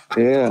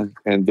 Yeah.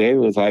 And Dave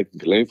was like,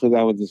 let me put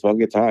that with this funk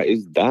guitar.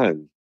 It's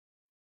done.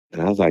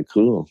 And I was like,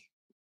 cool.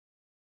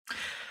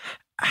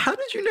 How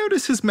did you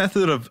notice his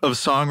method of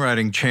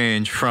songwriting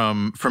change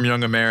from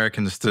Young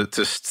Americans to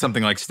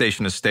something like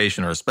Station to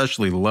Station, or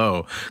especially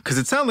Low? Because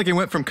it sounded like he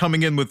went from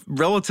coming in with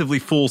relatively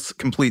full,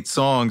 complete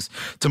songs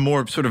to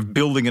more sort of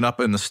building it up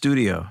in the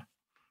studio.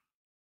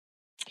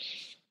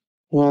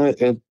 Well,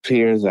 it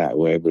appears that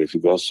way, but if you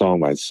go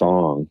song by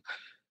song,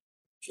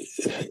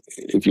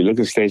 if you look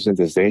at Station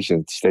to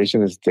Station,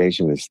 Station to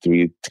Station is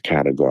 3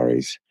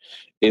 categories.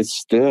 It's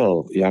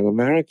still Young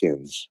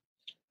Americans.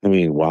 I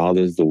mean, Wild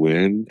is the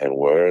Wind and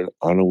Word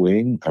on a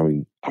Wing. I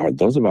mean,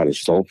 those are about as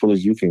soulful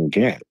as you can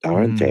get,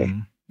 aren't they?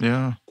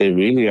 Yeah. They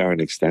really are an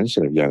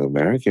extension of Young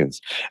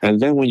Americans. And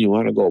then when you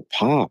want to go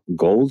pop,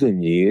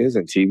 Golden Years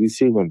and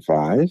TBC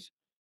 15,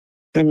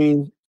 I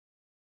mean,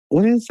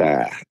 what is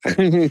that?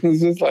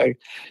 It's just like,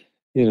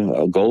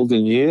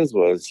 Golden Years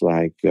was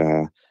like,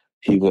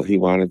 he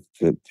wanted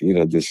to,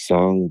 this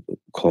song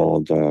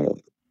called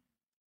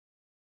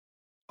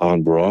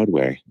On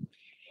Broadway.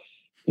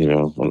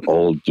 An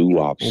old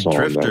doo-wop song.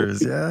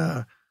 Drifters,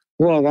 yeah.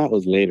 Well, that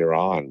was later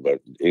on,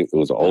 but it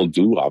was an old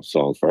doo-wop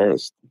song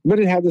first. But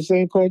it had the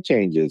same chord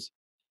changes.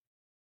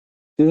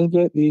 Just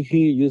let me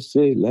hear you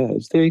say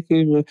love's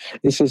taking me.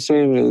 It's the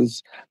same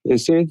as they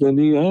say the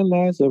neon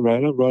lights are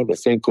right around the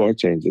same chord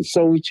changes.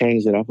 So we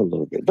changed it up a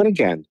little bit. But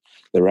again,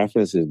 the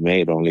reference is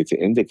made only to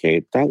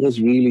indicate that was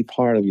really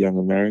part of Young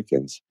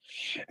Americans.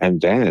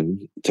 And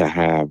then to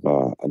have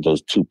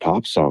those two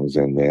pop songs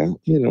in there,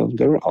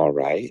 they were all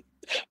right,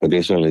 but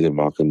they certainly didn't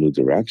mark a new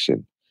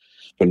direction.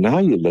 But now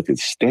you look at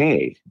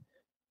Stay.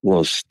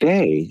 Well,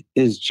 Stay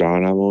is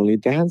John, I'm Only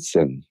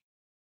Dancing.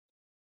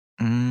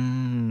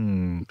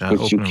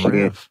 But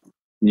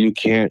you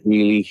can't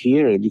really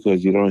hear it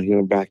because you don't hear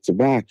them back to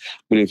back.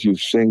 But if you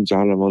sing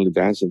John, I'm Only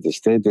Dancing to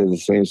Stay, they're the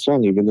same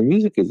song. Even the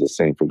music is the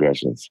same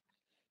progressions.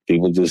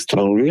 People just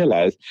don't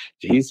realize.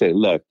 He said,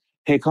 look,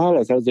 hey,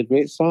 Carlos, that was a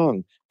great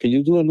song. Can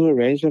you do a new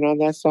arrangement on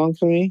that song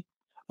for me?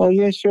 Oh,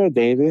 yeah, sure,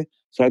 David.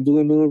 So I do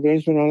a new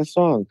arrangement on a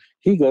song.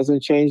 He goes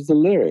and changes the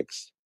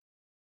lyrics.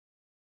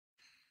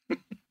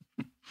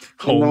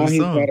 Whole new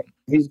song.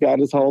 He's got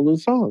his whole new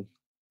song.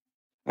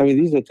 I mean,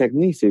 these are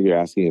techniques, if you're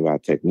asking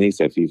about techniques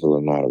that people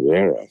are not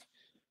aware of.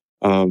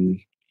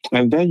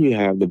 And then you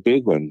have the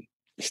big one,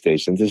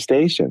 Station to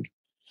Station.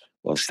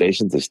 Well,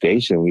 Station to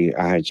Station,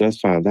 I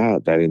just found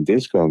out that in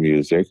disco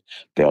music,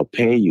 they'll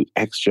pay you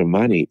extra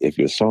money if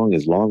your song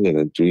is longer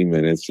than 3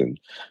 minutes. And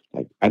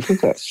I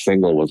think that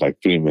single was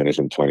 3 minutes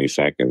and 20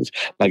 seconds.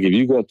 Like if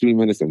you go 3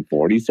 minutes and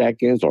 40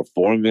 seconds or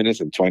 4 minutes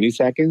and 20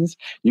 seconds,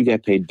 you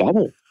get paid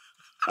double.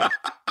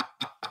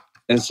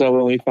 And so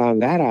when we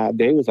found that out,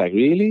 they was like,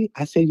 really?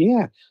 I said,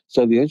 yeah.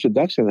 So the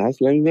introduction, let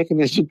me make an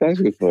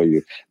introduction for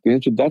you. The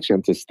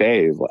introduction to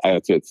Station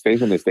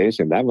to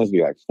Station, that must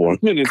be 4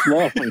 minutes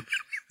long.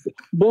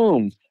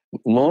 Boom.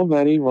 More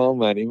money, more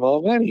money,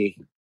 more money.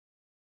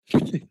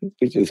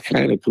 Which is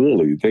kind of cool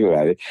if you think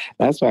about it.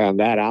 That's why on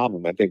that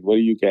album, I think, what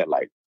do you get,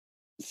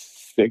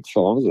 6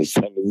 songs or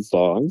 7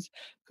 songs?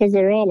 Because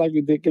they're all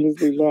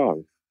ridiculously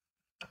long.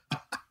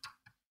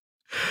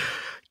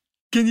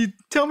 Can you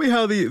tell me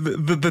how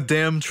the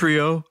Damn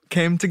Trio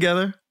came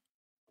together?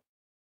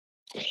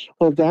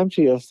 Well, Damn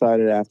Trio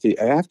started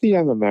after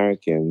Young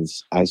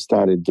Americans. I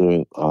started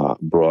doing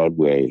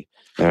Broadway,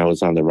 and I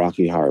was on the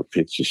Rocky Horror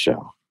Picture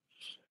Show.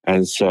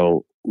 And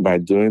so by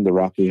doing the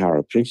Rocky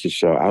Horror Picture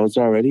Show, I was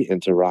already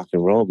into rock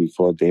and roll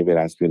before David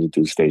asked me to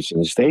do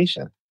Station to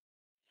Station.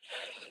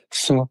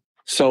 So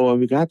when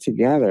we got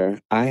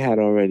together, I had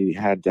already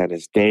had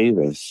Dennis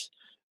Davis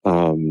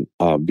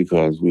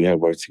because we had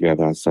worked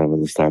together on some of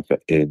the stuff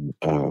in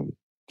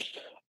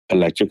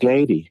Electric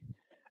Lady.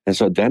 And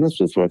so Dennis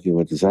was working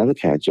with this other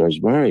cat, George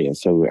Murray. And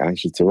so we were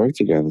anxious to work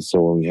together.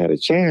 So when we had a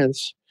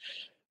chance,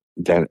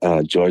 then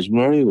George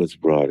Murray was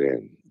brought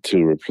in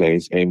to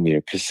replace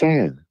Amir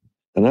Kassan,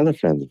 another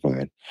friend of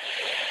mine.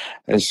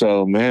 And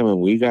so, man, when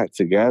we got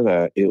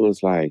together, it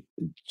was like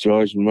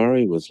George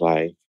Murray was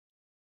like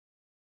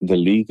the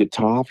lead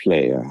guitar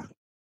player,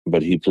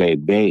 but he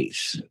played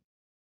bass.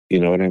 You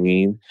know what I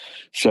mean?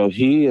 So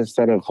he,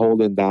 instead of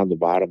holding down the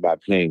bottom by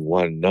playing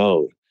one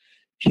note,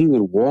 he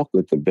would walk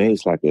with the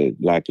bass like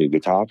a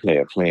guitar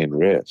player playing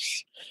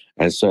riffs.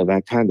 And so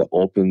that kind of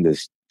opened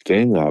this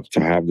thing up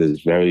to have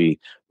this very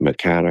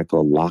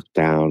mechanical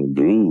lockdown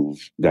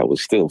groove that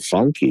was still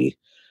funky,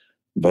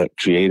 but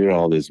created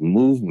all this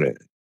movement.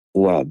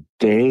 Well,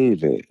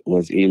 David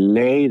was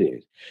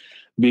elated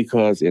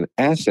because in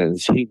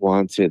essence, he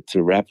wanted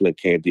to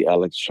replicate the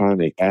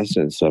electronic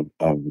essence of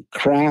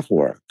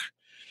Kraftwerk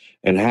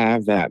and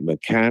have that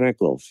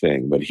mechanical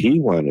thing, but he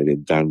wanted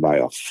it done by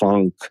a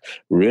funk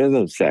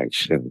rhythm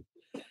section.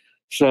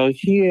 So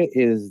here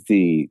is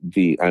the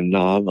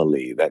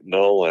anomaly that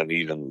no one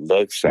even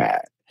looks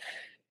at.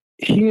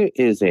 Here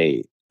is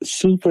a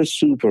super,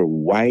 super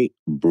white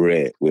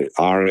Brit with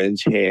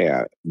orange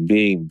hair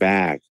being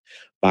backed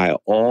by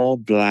all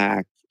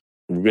black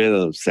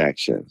rhythm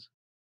section.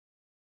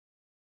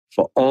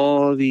 For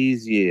all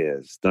these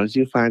years, don't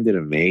you find it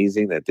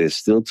amazing that they're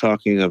still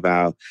talking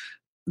about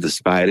the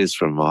Spiders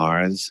from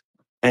Mars?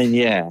 And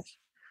yet,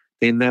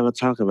 they never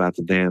talk about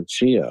the Damn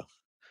Trio,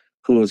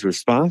 who was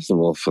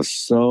responsible for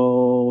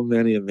so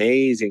many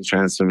amazing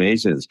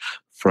transformations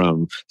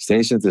from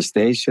Station to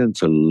Station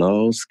to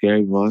Low,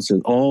 Scary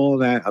Monsters. All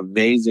that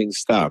amazing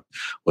stuff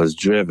was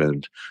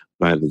driven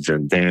by the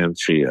Damn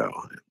Trio.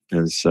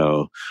 And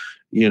so,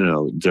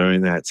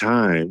 during that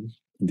time,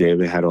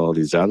 David had all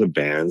these other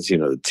bands,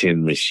 the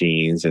Tin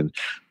Machines. And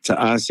to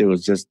us, it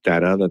was just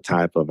that other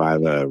type of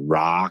either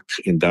rock,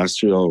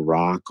 industrial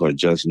rock, or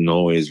just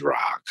noise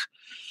rock.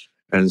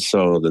 And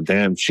so the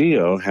Damn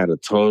Trio had a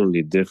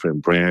totally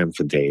different brand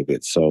for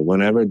David. So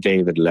whenever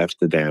David left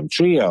the Damn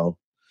Trio,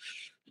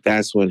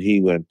 that's when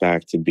he went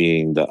back to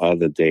being the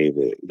other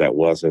David that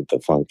wasn't the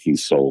funky,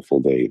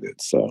 soulful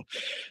David. So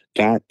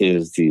that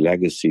is the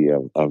legacy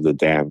of the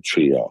Damn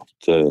Trio.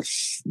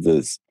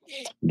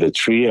 The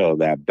trio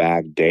that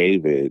backed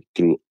David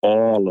through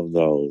all of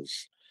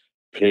those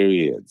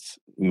periods.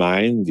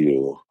 Mind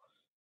you,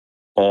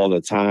 all the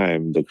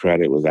time, the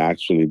credit was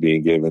actually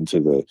being given to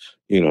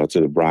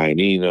the Brian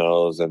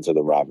Enos and to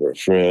the Robert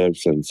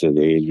Fripps and to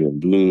the Adrian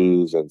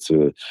Blues and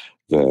to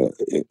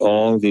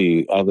all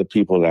the other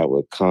people that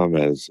would come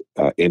as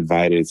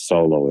invited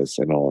soloists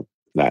and all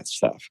that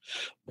stuff.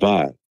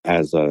 But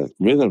as a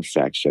rhythm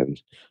section,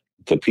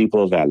 the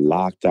people that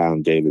locked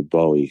down David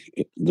Bowie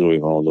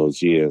during all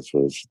those years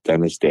was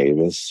Dennis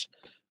Davis,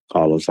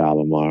 Carlos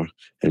Alomar,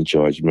 and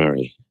George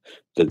Murray,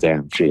 the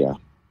damn trio.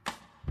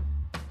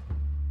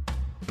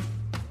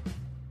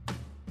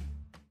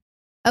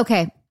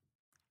 Okay.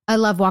 I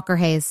love Walker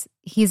Hayes.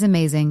 He's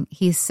amazing.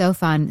 He's so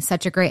fun,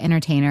 such a great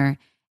entertainer.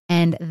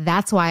 And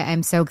that's why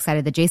I'm so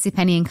excited that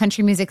JCPenney and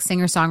country music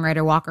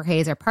singer-songwriter Walker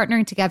Hayes are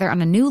partnering together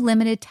on a new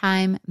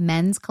limited-time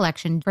men's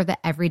collection for the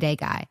everyday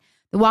guy.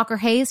 The Walker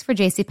Hayes for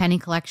JCPenney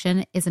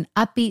collection is an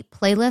upbeat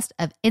playlist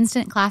of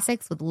instant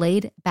classics with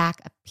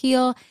laid-back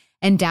appeal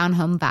and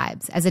down-home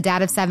vibes. As a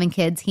dad of 7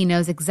 kids, he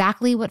knows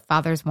exactly what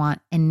fathers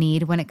want and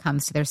need when it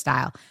comes to their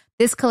style.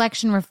 This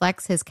collection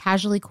reflects his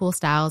casually cool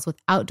styles with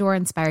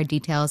outdoor-inspired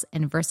details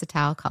and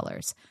versatile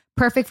colors.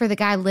 Perfect for the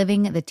guy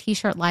living the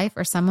t-shirt life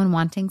or someone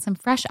wanting some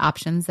fresh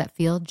options that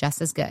feel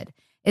just as good.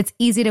 It's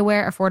easy to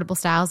wear, affordable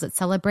styles that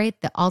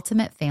celebrate the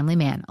ultimate family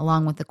man,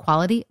 along with the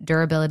quality,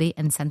 durability,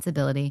 and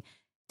sensibility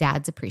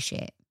dads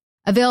appreciate.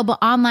 Available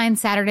online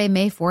Saturday,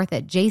 May 4th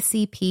at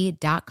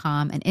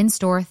jcp.com and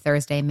in-store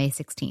Thursday, May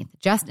 16th,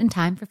 just in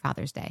time for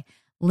Father's Day.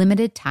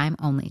 Limited time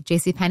only.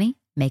 JCPenney,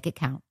 make it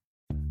count.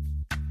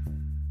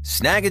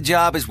 Snag a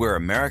Job is where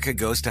America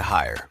goes to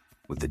hire,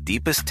 with the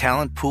deepest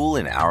talent pool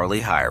in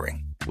hourly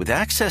hiring. With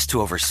access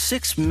to over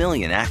 6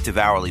 million active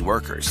hourly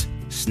workers,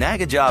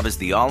 Snag a Job is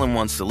the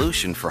all-in-one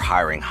solution for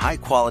hiring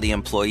high-quality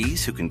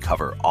employees who can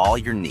cover all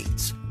your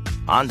needs.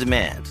 On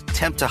demand,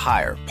 temp to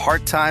hire,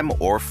 part-time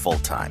or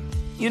full-time.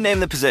 You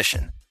name the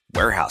position.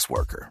 Warehouse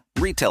worker,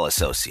 retail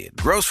associate,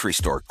 grocery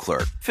store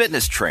clerk,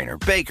 fitness trainer,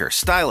 baker,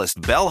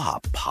 stylist,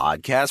 bellhop,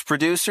 podcast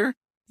producer.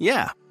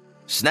 Yeah,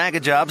 Snag a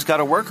Job's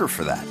got a worker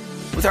for that.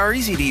 With our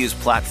easy-to-use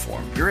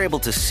platform, you're able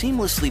to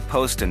seamlessly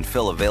post and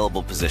fill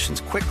available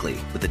positions quickly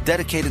with a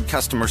dedicated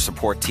customer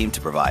support team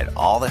to provide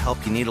all the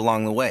help you need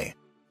along the way.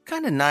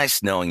 Kind of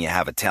nice knowing you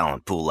have a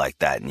talent pool like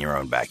that in your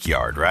own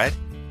backyard, right?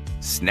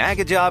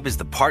 Snag a Job is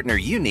the partner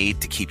you need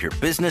to keep your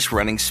business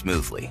running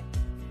smoothly.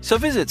 So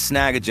visit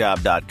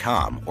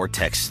snagajob.com or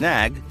text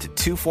snag to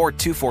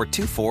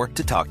 242424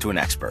 to talk to an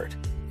expert.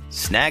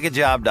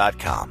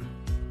 Snagajob.com,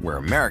 where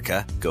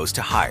America goes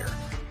to hire.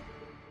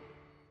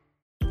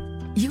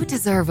 You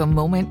deserve a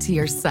moment to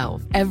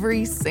yourself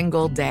every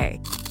single day.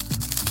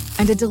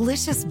 And a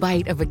delicious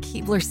bite of a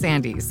Keebler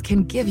Sandies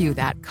can give you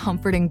that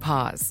comforting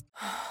pause.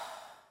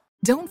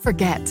 Don't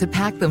forget to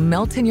pack the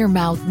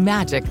melt-in-your-mouth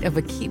magic of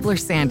a Keebler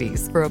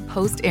Sandies for a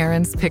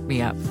post-errands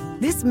pick-me-up.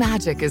 This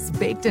magic is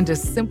baked into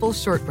simple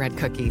shortbread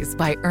cookies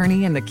by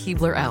Ernie and the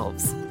Keebler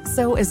Elves.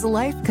 So as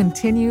life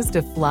continues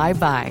to fly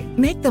by,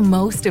 make the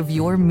most of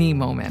your me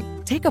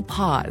moment. Take a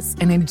pause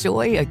and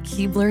enjoy a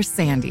Keebler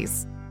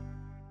Sandies.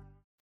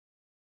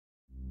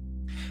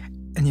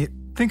 And you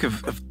think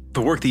of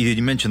the work that you did.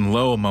 You mentioned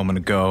Low a moment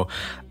ago.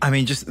 I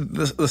mean, just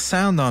the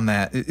sound on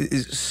that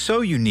is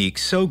so unique,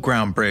 so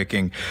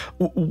groundbreaking.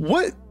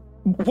 What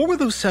were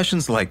those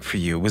sessions like for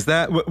you?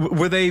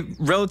 Were they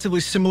relatively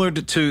similar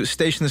to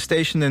Station to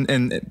Station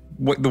and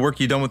what the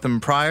work you'd done with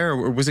them prior,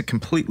 or was it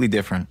completely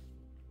different?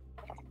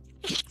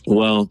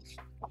 Well,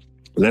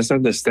 let's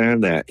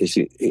understand that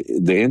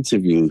the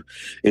interview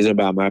is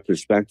about my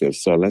perspective.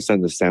 So let's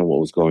understand what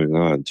was going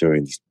on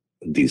during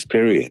these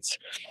periods.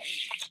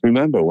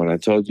 Remember, when I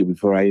told you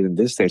before I even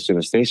did Station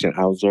to Station,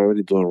 I was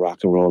already doing rock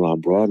and roll on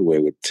Broadway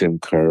with Tim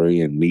Curry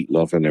and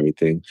Meatloaf and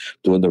everything,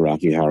 doing the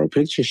Rocky Horror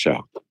Picture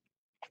Show.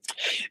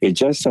 It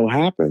just so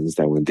happens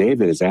that when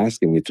David is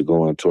asking me to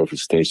go on tour for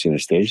Station to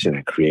Station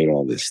and create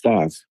all this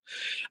stuff,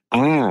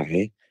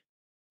 I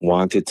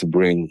wanted to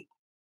bring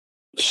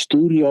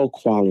studio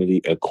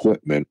quality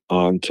equipment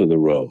onto the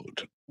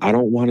road. I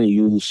don't want to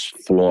use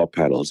floor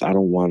pedals. I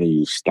don't want to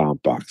use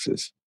stomp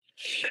boxes.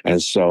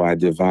 And so I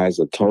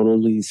devised a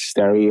totally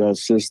stereo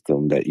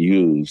system that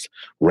used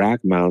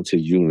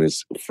rack-mounted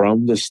units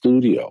from the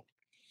studio.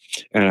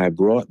 And I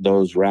brought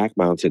those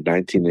rack-mounted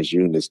 19-inch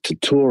units to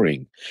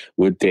touring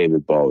with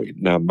David Bowie.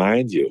 Now,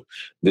 mind you,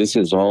 this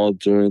is all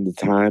during the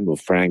time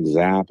of Frank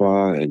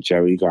Zappa and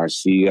Jerry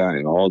Garcia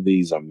and all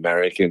these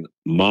American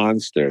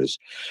monsters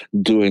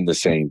doing the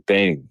same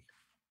thing.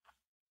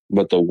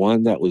 But the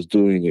one that was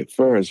doing it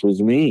first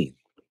was me.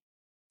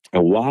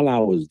 And while I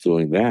was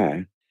doing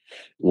that,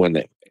 when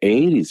the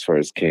 80s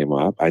first came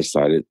up, I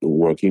started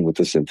working with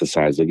the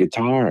synthesizer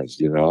guitars,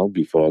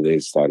 before they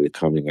started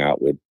coming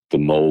out with the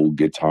Moog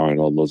guitar and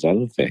all those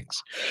other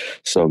things.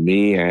 So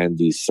me,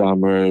 Andy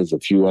Summers, a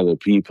few other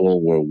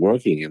people were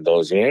working in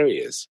those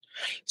areas.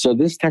 So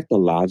this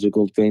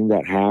technological thing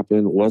that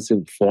happened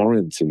wasn't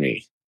foreign to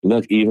me.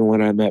 Look, even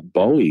when I met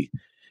Bowie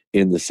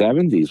in the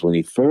 70s, when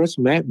he first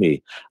met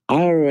me,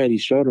 I already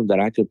showed him that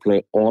I could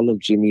play all of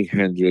Jimi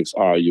Hendrix'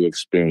 Are You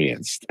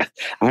Experienced?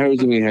 I heard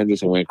Jimi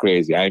Hendrix and went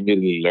crazy. I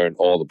immediately learned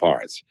all the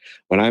parts.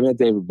 When I met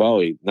David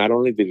Bowie, not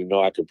only did he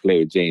know I could play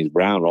with James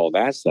Brown, all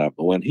that stuff,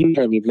 but when he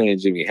heard me playing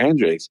Jimi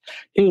Hendrix,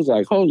 he was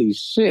like, holy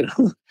shit,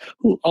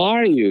 who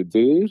are you,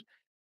 dude?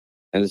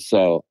 And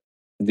so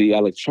the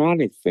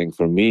electronic thing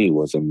for me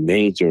was a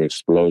major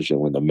explosion.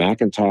 When the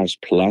Macintosh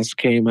Plus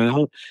came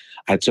out,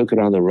 I took it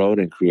on the road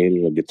and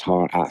created a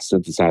guitar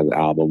synthesizer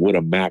album with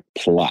a Mac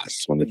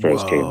Plus when it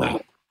first came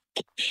out.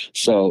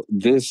 So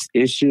this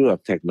issue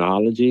of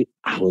technology,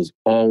 I was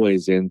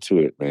always into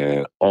it,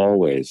 man,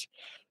 always.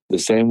 The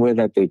same way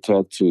that they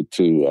talked to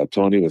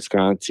Tony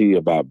Visconti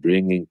about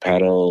bringing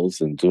pedals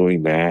and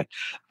doing that,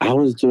 I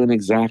was doing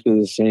exactly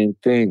the same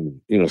thing.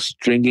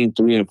 Stringing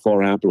 3 and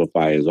 4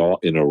 amplifiers all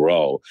in a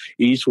row,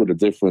 each with a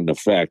different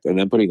effect, and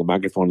then putting a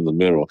microphone in the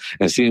middle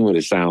and seeing what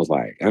it sounds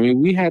like. I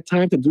mean, we had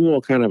time to do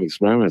all kind of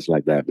experiments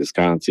like that,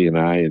 Visconti and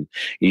I, and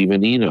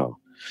even Eno.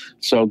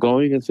 So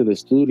going into the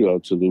studio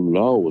to do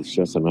Low was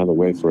just another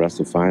way for us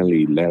to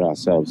finally let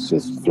ourselves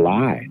just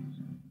fly.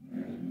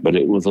 But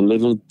it was a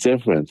little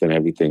different than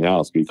everything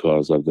else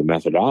because of the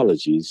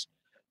methodologies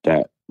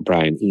that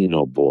Brian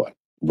Eno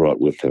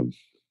brought with him.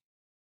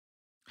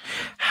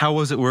 How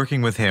was it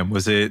working with him?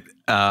 Was it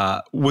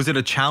a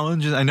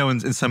challenge? I know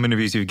in some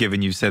interviews you've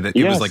given, you said that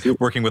it was like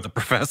working with a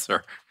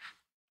professor.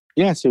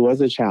 Yes, it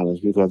was a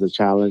challenge because the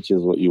challenge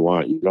is what you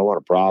want. You don't want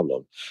a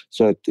problem.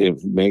 So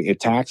it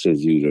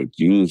taxes you to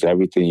use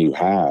everything you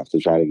have to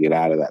try to get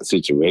out of that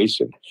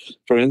situation.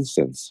 For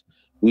instance,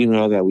 we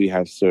know that we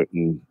have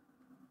certain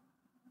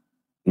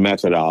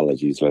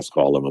methodologies, let's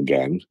call them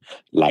again,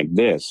 like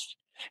this.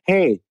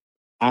 Hey,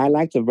 I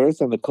like the verse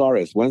and the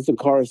chorus. When's the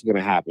chorus going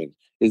to happen?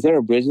 Is there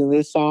a bridge in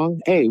this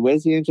song? Hey,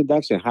 where's the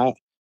introduction?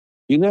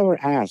 You never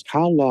ask,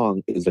 how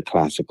long is a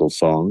classical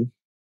song?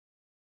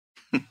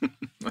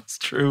 That's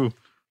true.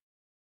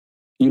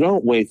 You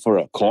don't wait for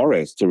a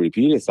chorus to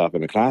repeat itself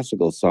in a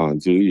classical song,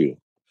 do you?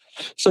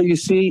 So you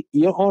see,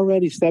 you're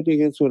already stepping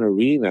into an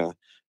arena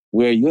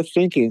where you're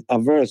thinking a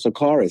verse, a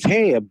chorus.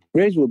 Hey, a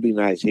bridge would be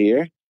nice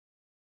here.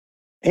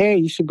 Hey,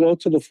 you should go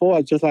to the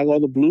fourth, just like all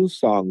the blues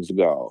songs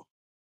go.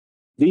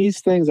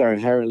 These things are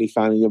inherently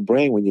found in your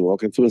brain when you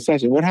walk into a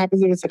section. What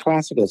happens if it's a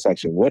classical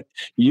section? What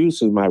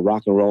use is my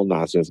rock and roll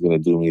nonsense going to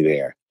do me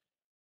there?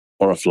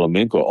 Or a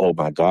flamenco? Oh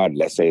my God,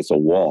 let's say it's a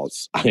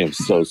waltz. I am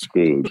so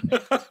screwed.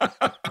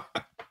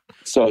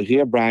 So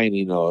here Brian,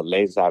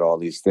 lays out all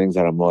these things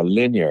that are more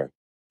linear.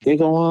 They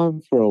go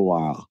on for a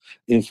while.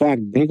 In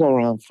fact, they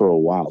go on for a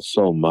while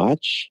so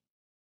much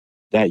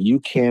that you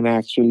can't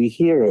actually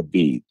hear a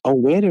beat. Oh,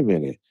 wait a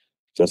minute.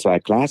 Just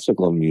like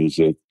classical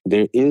music,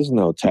 there is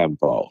no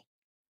tempo.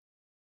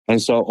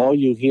 And so all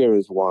you hear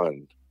is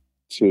 1,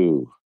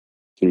 2,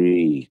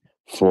 3,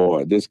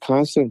 4. This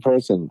constant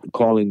person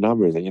calling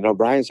numbers. And,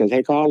 Brian says,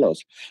 hey,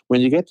 Carlos,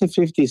 when you get to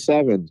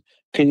 57,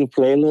 can you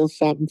play a little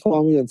something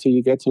for me until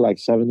you get to like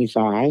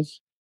 75?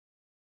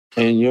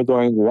 And you're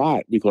going,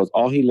 what? Because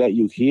all he let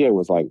you hear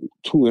was like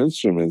 2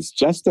 instruments,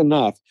 just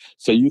enough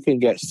so you can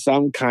get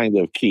some kind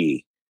of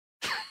key.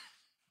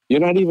 You're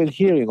not even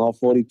hearing all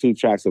 42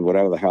 tracks of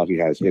whatever the hell he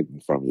has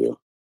hidden from you.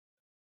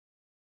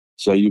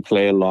 So you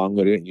play along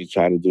with it and you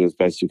try to do as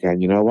best you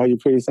can. You know what? You're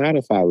pretty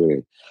satisfied with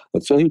it.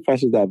 Until he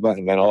presses that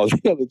button, then all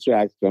the other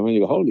tracks come and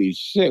you go, holy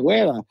shit,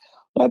 what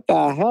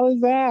the hell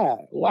is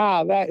that?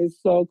 Wow, that is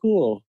so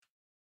cool.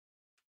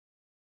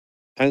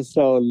 And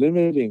so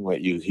limiting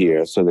what you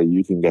hear so that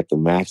you can get the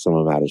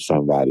maximum out of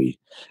somebody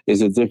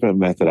is a different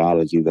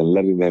methodology than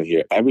letting them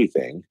hear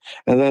everything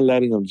and then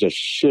letting them just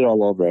shit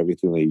all over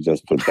everything that you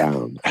just put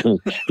down.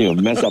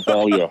 Mess up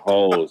all your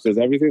holes. There's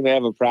everything they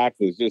ever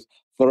practiced. Just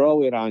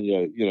throw it on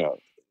your,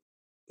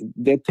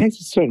 there takes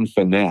a certain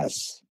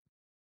finesse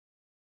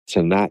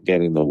to not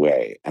get in the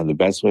way. And the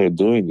best way of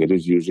doing it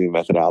is using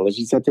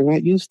methodologies that they're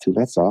not used to.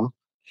 That's all.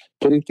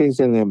 Putting things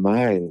in their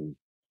mind.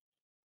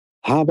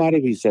 How about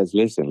if he says,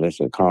 listen,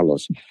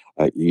 Carlos,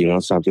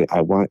 something,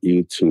 I want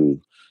you to,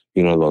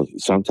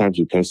 sometimes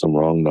you play some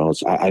wrong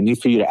notes. I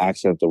need for you to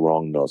accent the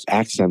wrong notes.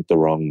 Accent the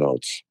wrong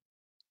notes.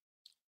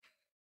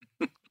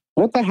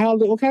 What the hell?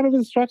 What kind of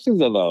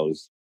instructions are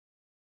those?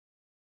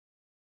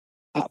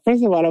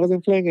 First of all, I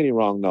wasn't playing any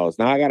wrong notes.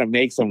 Now I got to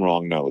make some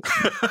wrong notes.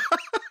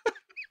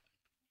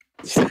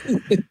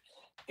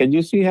 Can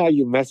you see how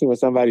you're messing with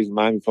somebody's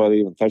mind before they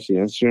even touch the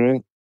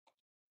instrument?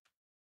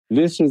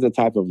 This is the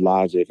type of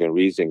logic and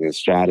reasoning and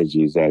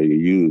strategies that you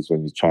use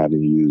when you try to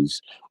use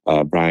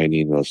Brian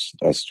Eno's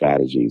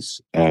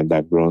strategies. And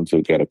I've grown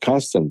to get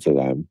accustomed to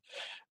them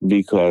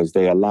because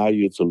they allow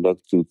you to look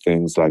through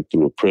things like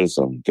through a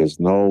prism. There's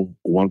no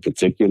one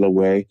particular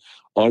way.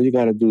 All you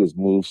got to do is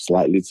move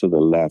slightly to the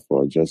left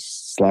or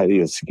just slightly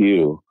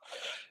askew,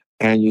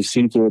 and you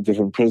see through a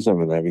different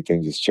prism and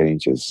everything just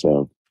changes.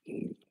 So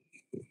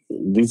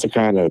these are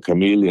kind of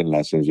chameleon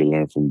lessons you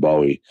learn from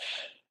Bowie.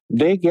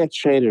 They get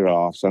traded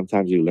off.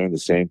 Sometimes you learn the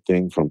same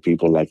thing from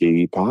people like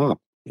Iggy Pop.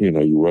 You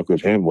work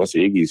with him. What's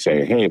Iggy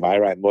say? Hey, if I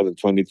write more than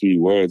 23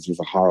 words, it's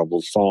a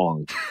horrible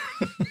song.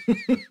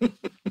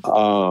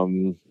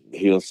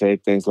 He'll say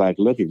things like,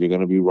 look, if you're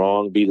going to be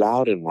wrong, be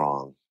loud and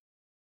wrong.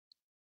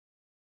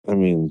 I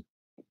mean,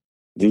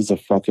 these are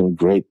fucking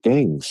great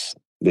things.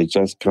 They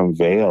just come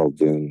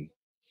veiled in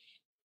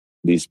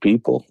these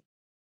people.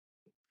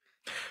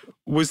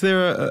 Was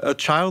there a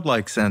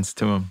childlike sense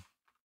to him?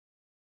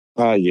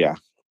 Yeah.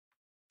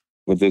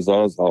 But there's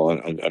also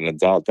an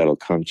adult that'll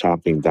come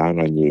chomping down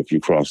on you if you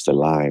cross the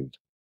line.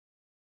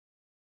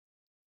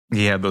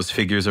 He had those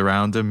figures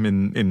around him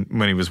in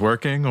when he was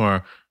working,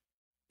 or?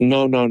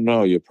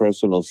 No. Your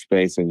personal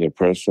space and your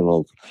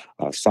personal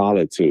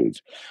solitude.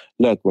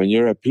 Look, when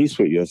you're at peace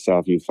with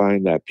yourself, you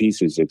find that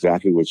peace is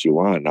exactly what you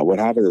want. Now, what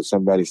happens if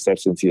somebody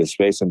steps into your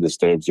space and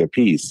disturbs your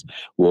peace?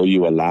 Will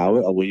you allow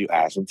it, or will you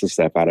ask them to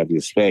step out of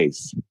your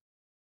space?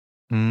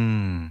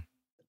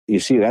 You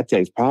see, that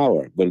takes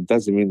power, but it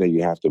doesn't mean that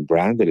you have to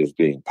brand it as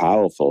being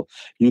powerful.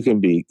 You can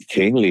be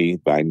kingly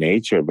by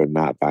nature, but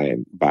not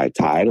by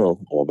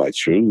title or by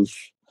truth.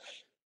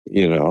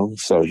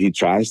 So he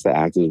tries to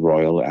act as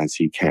royal as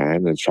he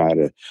can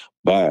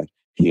but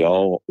he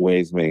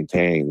always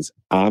maintains,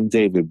 I'm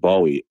David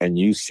Bowie and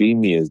you see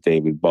me as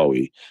David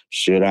Bowie.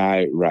 Should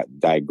I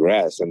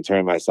digress and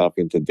turn myself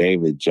into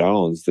David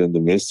Jones, then the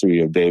mystery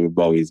of David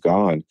Bowie's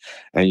gone.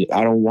 And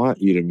I don't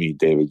want you to meet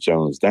David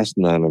Jones. That's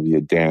none of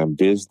your damn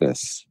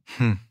business.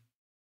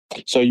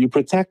 So you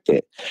protect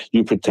it.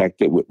 You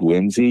protect it with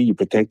whimsy. You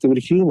protect it with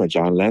humor.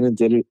 John Lennon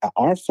did it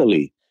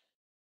artfully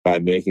by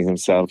making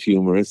himself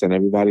humorous and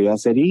everybody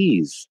else at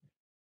ease.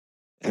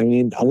 I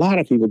mean, a lot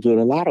of people do it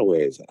a lot of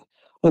ways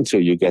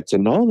until you get to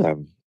know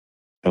them.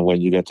 And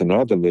when you get to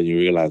know them, then you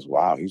realize,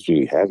 wow, he's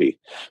really heavy.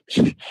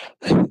 He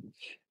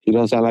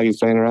don't sound like he's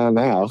playing around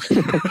now.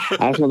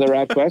 Ask him the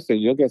right question.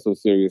 You'll get some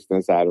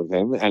seriousness out of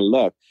him. And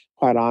look,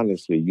 quite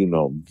honestly,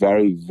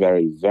 very,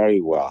 very,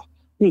 very well.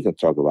 We could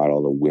talk about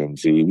all the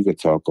whimsy. We could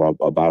talk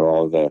about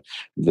all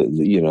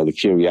the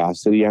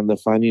curiosity and the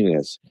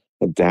funniness.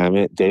 But damn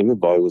it, David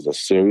Bowie was a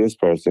serious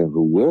person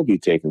who will be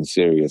taken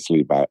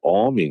seriously by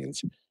all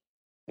means.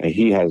 And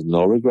he has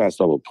no regrets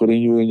over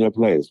putting you in your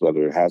place,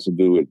 whether it has to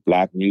do with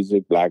black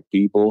music, black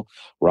people,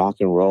 rock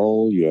and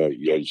roll,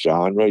 your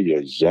genre,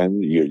 your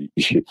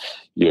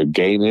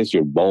gayness,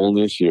 your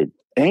boldness, your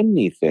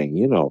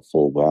anything.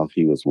 Full well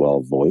he was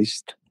well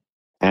voiced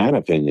and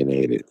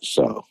opinionated.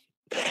 So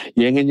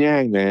yin and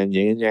yang, man,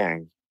 yin and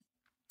yang.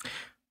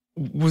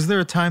 Was there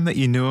a time that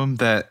you knew him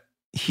that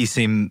he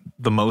seemed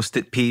the most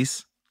at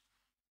peace?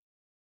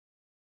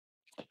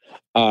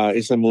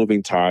 It's a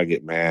moving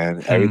target,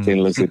 man.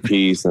 Everything looks at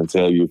peace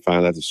until you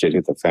find out the shit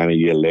hit the fan a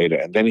year later.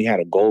 And then he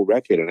had a gold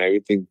record and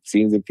everything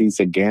seems at peace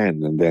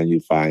again. And then you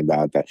find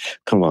out that,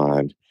 come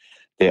on,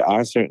 there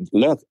are certain...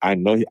 Look, I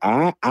know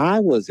I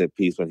was at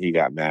peace when he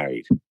got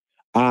married.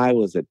 I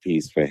was at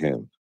peace for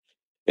him.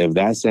 If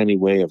that's any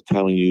way of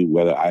telling you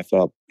whether I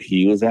felt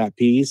he was at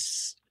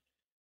peace,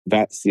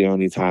 that's the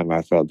only time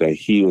I felt that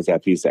he was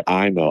at peace, that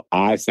I know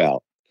I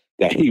felt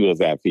that he was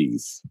at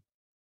peace.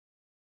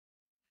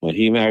 When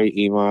he married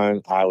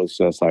Iman, I was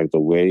just like the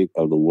weight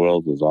of the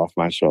world was off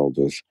my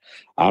shoulders.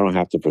 I don't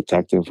have to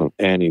protect him from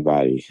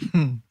anybody.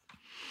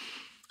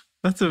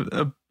 That's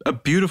a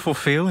beautiful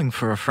feeling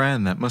for a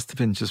friend. That must have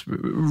been just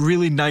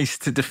really nice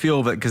to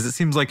feel that, because it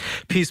seems like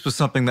peace was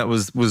something that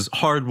was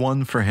hard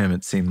won for him,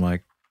 it seemed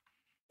like.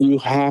 You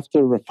have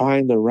to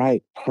find the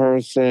right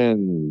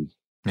person.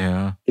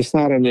 Yeah. It's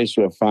not an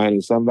issue of finding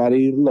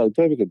somebody. Look,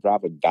 David could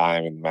drop a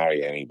dime and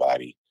marry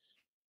anybody.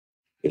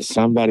 It's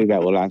somebody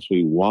that will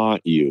actually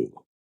want you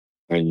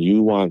and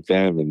you want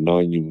them, and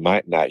knowing you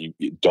might not. You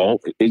don't,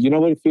 you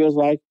know what it feels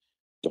like?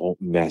 Don't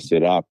mess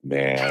it up,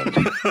 man.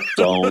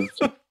 Don't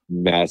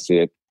mess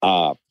it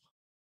up.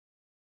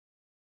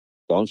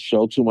 Don't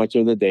show too much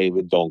of the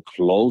David. Don't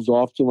close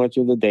off too much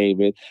of the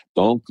David.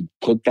 Don't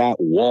put that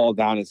wall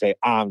down and say,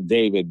 I'm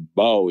David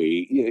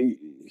Bowie.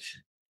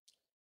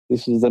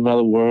 This is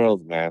another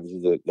world, man. This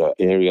is the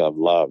area of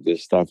love.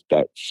 This stuff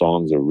that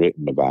songs are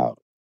written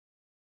about.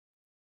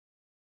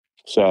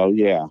 So,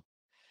 yeah,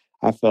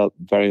 I felt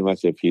very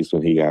much at peace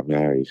when he got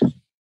married.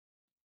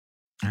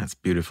 That's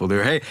beautiful,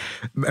 dear. Hey,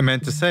 I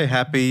meant to say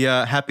happy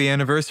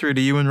anniversary to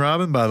you and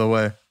Robin, by the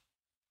way.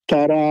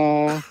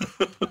 Ta-da!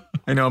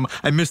 I know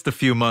I missed a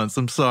few months.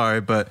 I'm sorry,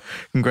 but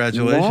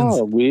congratulations.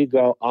 No, we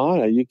go on.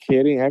 Are you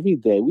kidding? Every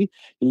day.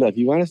 Look,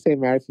 you want to stay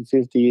married for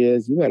 50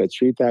 years, you better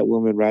treat that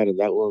woman right, and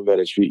that woman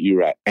better treat you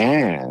right.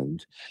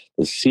 And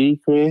the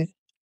secret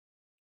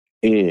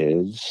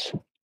is...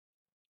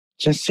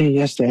 just say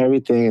yes to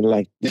everything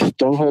and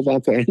don't hold on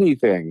to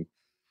anything.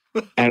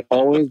 And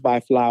always buy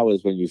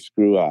flowers when you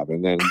screw up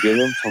and then give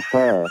them to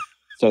her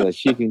so that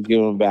she can give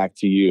them back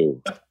to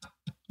you.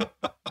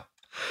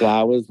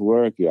 Flowers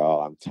work,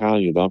 y'all. I'm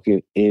telling you, don't be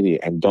an idiot.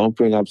 And don't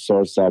bring up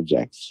sore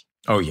subjects.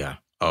 Oh, yeah.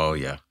 Oh,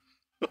 yeah.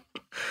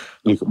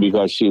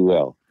 Because she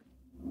will.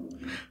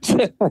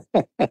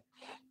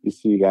 You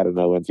see, you got to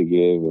know when to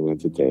give and when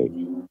to take.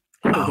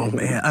 Oh,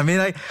 man. I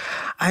mean,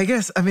 I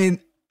guess,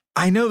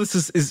 I know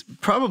this is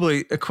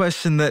probably a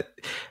question that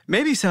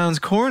maybe sounds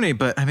corny,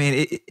 but I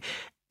mean,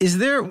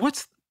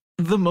 what's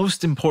the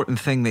most important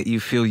thing that you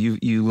feel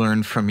you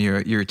learned from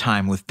your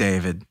time with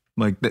David?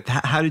 Like,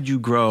 how did you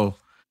grow?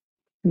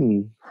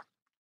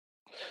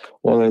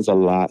 Well, there's a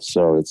lot,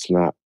 so it's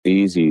not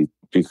easy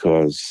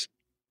because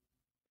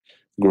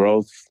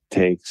growth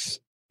takes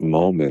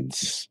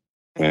moments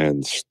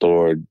and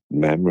stored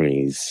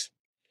memories.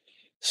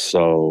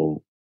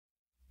 So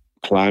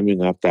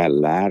climbing up that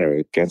ladder,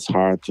 it gets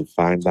hard to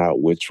find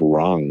out which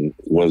rung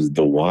was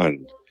the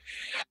one.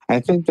 I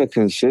think the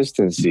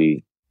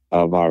consistency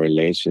of our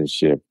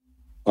relationship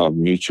of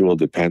mutual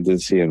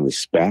dependency and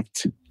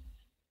respect,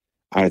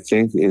 I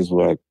think is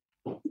what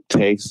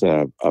takes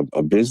a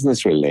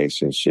business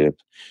relationship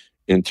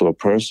into a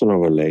personal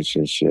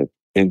relationship,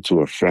 into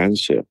a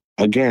friendship.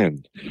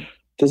 Again,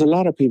 there's a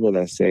lot of people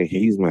that say,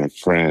 he's my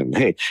friend.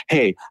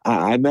 Hey,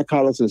 I met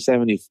Carlos in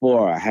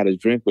 1974. I had a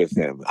drink with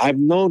him. I've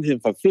known him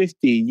for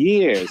 50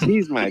 years.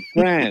 He's my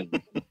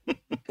friend.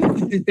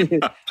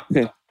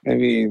 I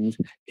mean,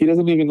 he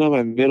doesn't even know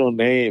my middle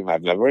name.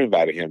 I've never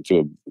invited him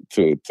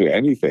to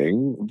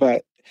anything.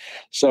 But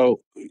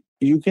so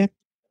you get,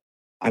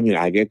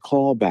 I get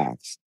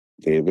callbacks.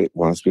 David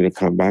wants me to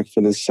come back for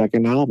the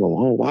second album.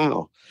 Oh,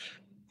 wow.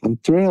 I'm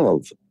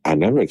thrilled. I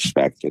never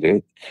expected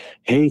it.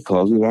 Hey, he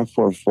calls me back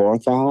for a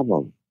fourth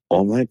album.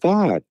 Oh my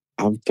God,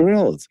 I'm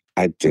thrilled.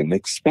 I didn't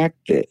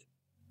expect it.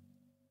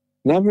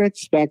 Never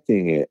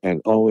expecting it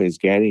and always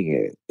getting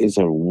it is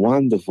a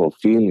wonderful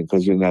feeling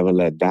because you're never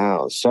let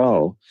down.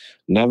 So,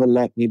 Never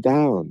Let Me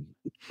Down.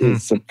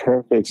 It's a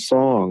perfect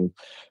song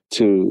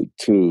to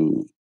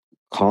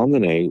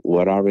culminate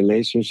what our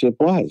relationship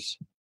was.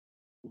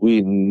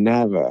 We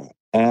never,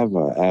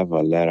 ever,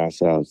 ever let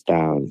ourselves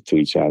down to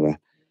each other.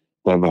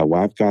 When my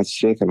wife got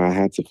sick and I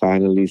had to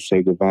finally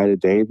say goodbye to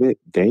David,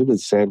 David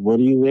said, "What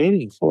are you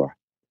waiting for?"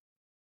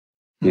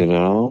 You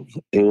know,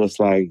 it was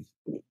like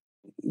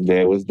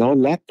there was no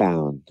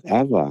letdown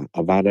ever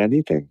about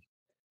anything.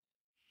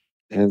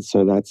 And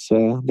so that's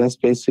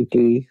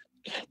basically,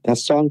 that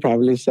song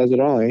probably says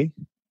it all, eh?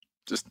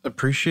 Just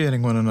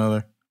appreciating one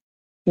another.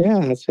 Yeah,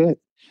 that's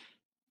it.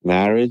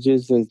 Marriage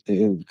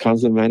it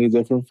comes in many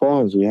different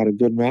forms. We had a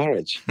good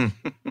marriage.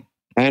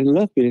 And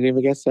look, we didn't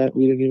even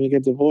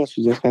get divorced.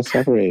 We just got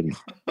separated.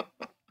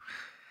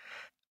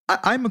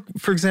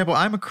 For example,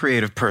 I'm a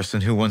creative person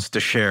who wants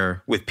to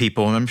share with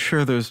people, and I'm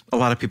sure there's a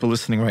lot of people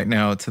listening right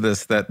now to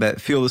this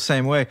that feel the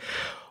same way.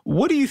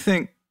 What do you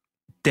think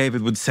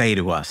David would say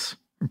to us,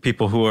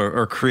 people who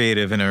are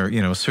creative and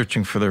are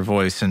searching for their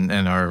voice and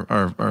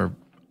are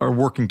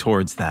working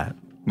towards that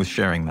with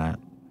sharing that?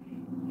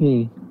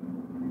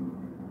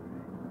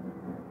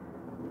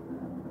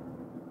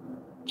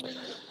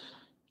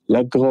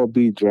 Let go,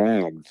 be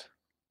dragged.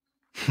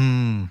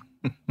 I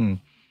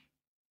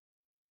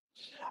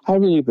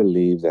really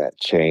believe that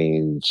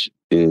change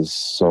is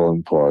so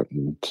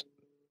important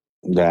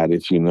that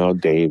if you know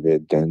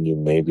David, then you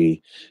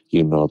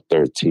know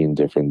 13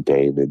 different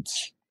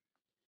Davids.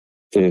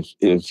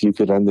 If you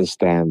could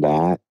understand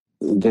that,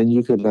 then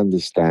you could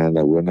understand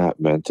that we're not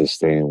meant to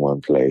stay in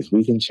one place.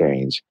 We can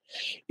change.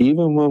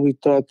 Even when we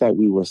thought that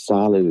we were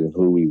solid in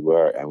who we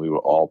were and we were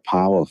all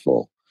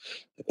powerful,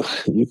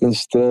 you can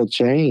still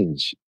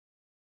change.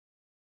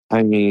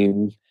 I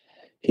mean,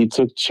 he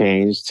took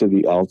change to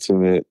the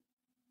ultimate,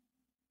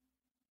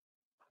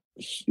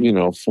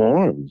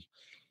 form,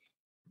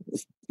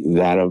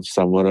 that of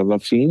somewhat of a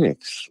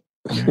phoenix,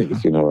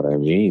 if you know what I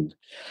mean.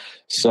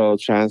 So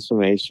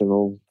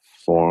transformational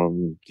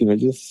form,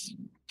 just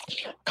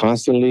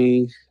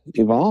constantly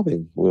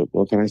evolving.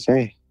 What can I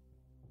say?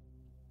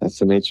 That's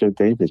the nature of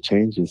David,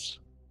 changes.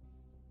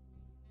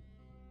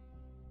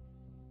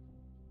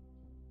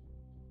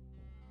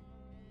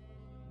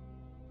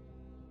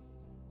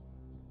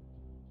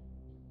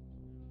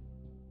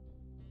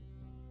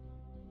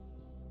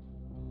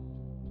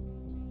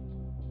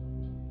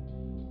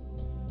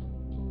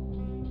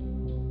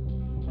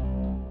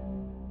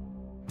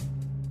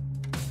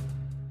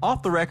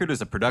 Off the Record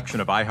is a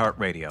production of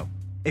iHeartRadio.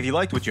 If you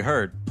liked what you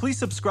heard, please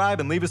subscribe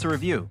and leave us a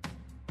review.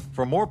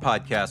 For more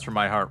podcasts from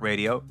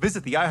iHeartRadio,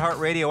 visit the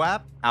iHeartRadio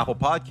app, Apple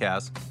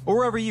Podcasts, or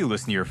wherever you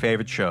listen to your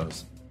favorite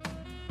shows.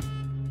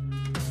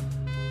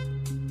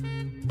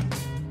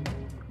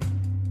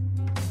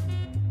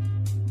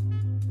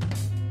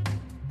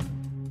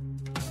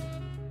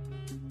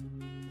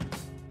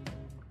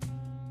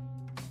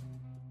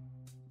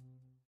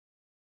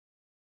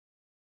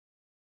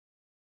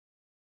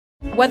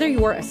 Whether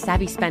you're a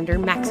savvy spender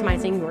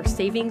maximizing your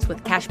savings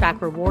with cashback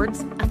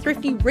rewards, a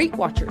thrifty rate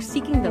watcher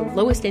seeking the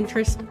lowest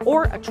interest,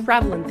 or a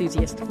travel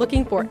enthusiast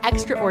looking for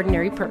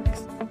extraordinary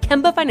perks,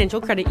 Kemba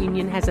Financial Credit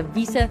Union has a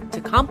visa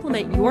to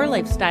complement your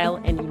lifestyle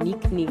and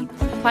unique needs.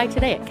 Apply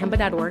today at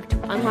Kemba.org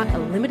to unlock a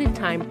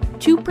limited-time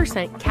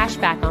 2% cash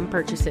back on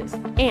purchases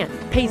and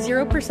pay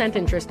 0%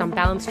 interest on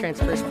balance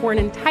transfers for an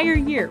entire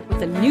year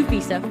with a new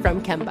visa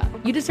from Kemba.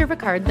 You deserve a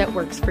card that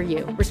works for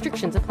you.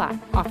 Restrictions apply.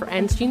 Offer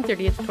ends June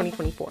 30th,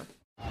 2024.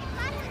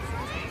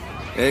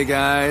 Hey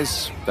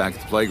guys, back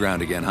at the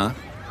playground again, huh?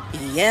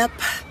 Yep.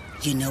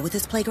 You know what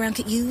this playground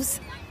could use?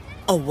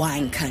 A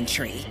wine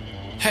country.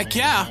 Heck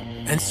yeah,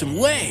 and some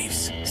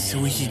waves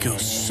so we could go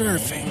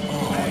surfing.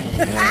 Oh,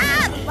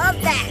 yeah.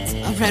 Love that.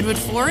 A redwood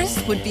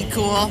forest would be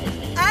cool.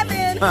 I'm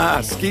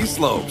in. Ski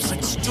slopes.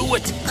 Let's do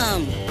it.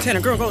 Can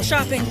a girl go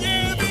shopping?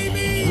 Yeah,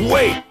 baby.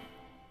 Wait.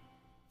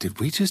 Did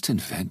we just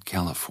invent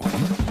California?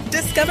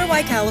 Discover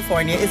why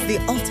California is the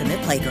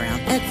ultimate playground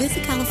at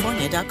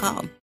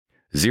visitcalifornia.com.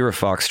 Zero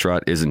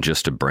Foxtrot isn't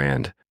just a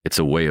brand, it's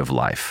a way of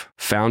life.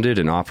 Founded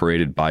and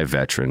operated by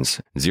veterans,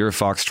 Zero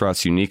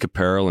Foxtrot's unique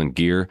apparel and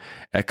gear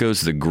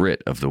echoes the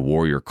grit of the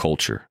warrior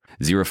culture.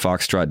 Zero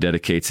Foxtrot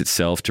dedicates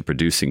itself to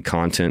producing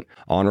content,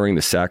 honoring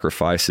the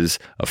sacrifices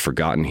of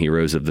forgotten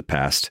heroes of the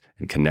past,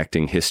 and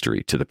connecting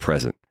history to the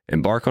present.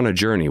 Embark on a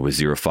journey with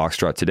Zero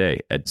Foxtrot today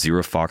at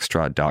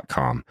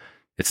zerofoxtrot.com.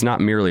 It's not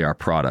merely our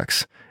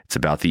products, it's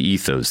about the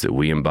ethos that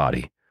we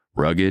embody.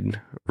 Rugged,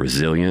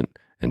 resilient,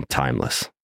 and timeless.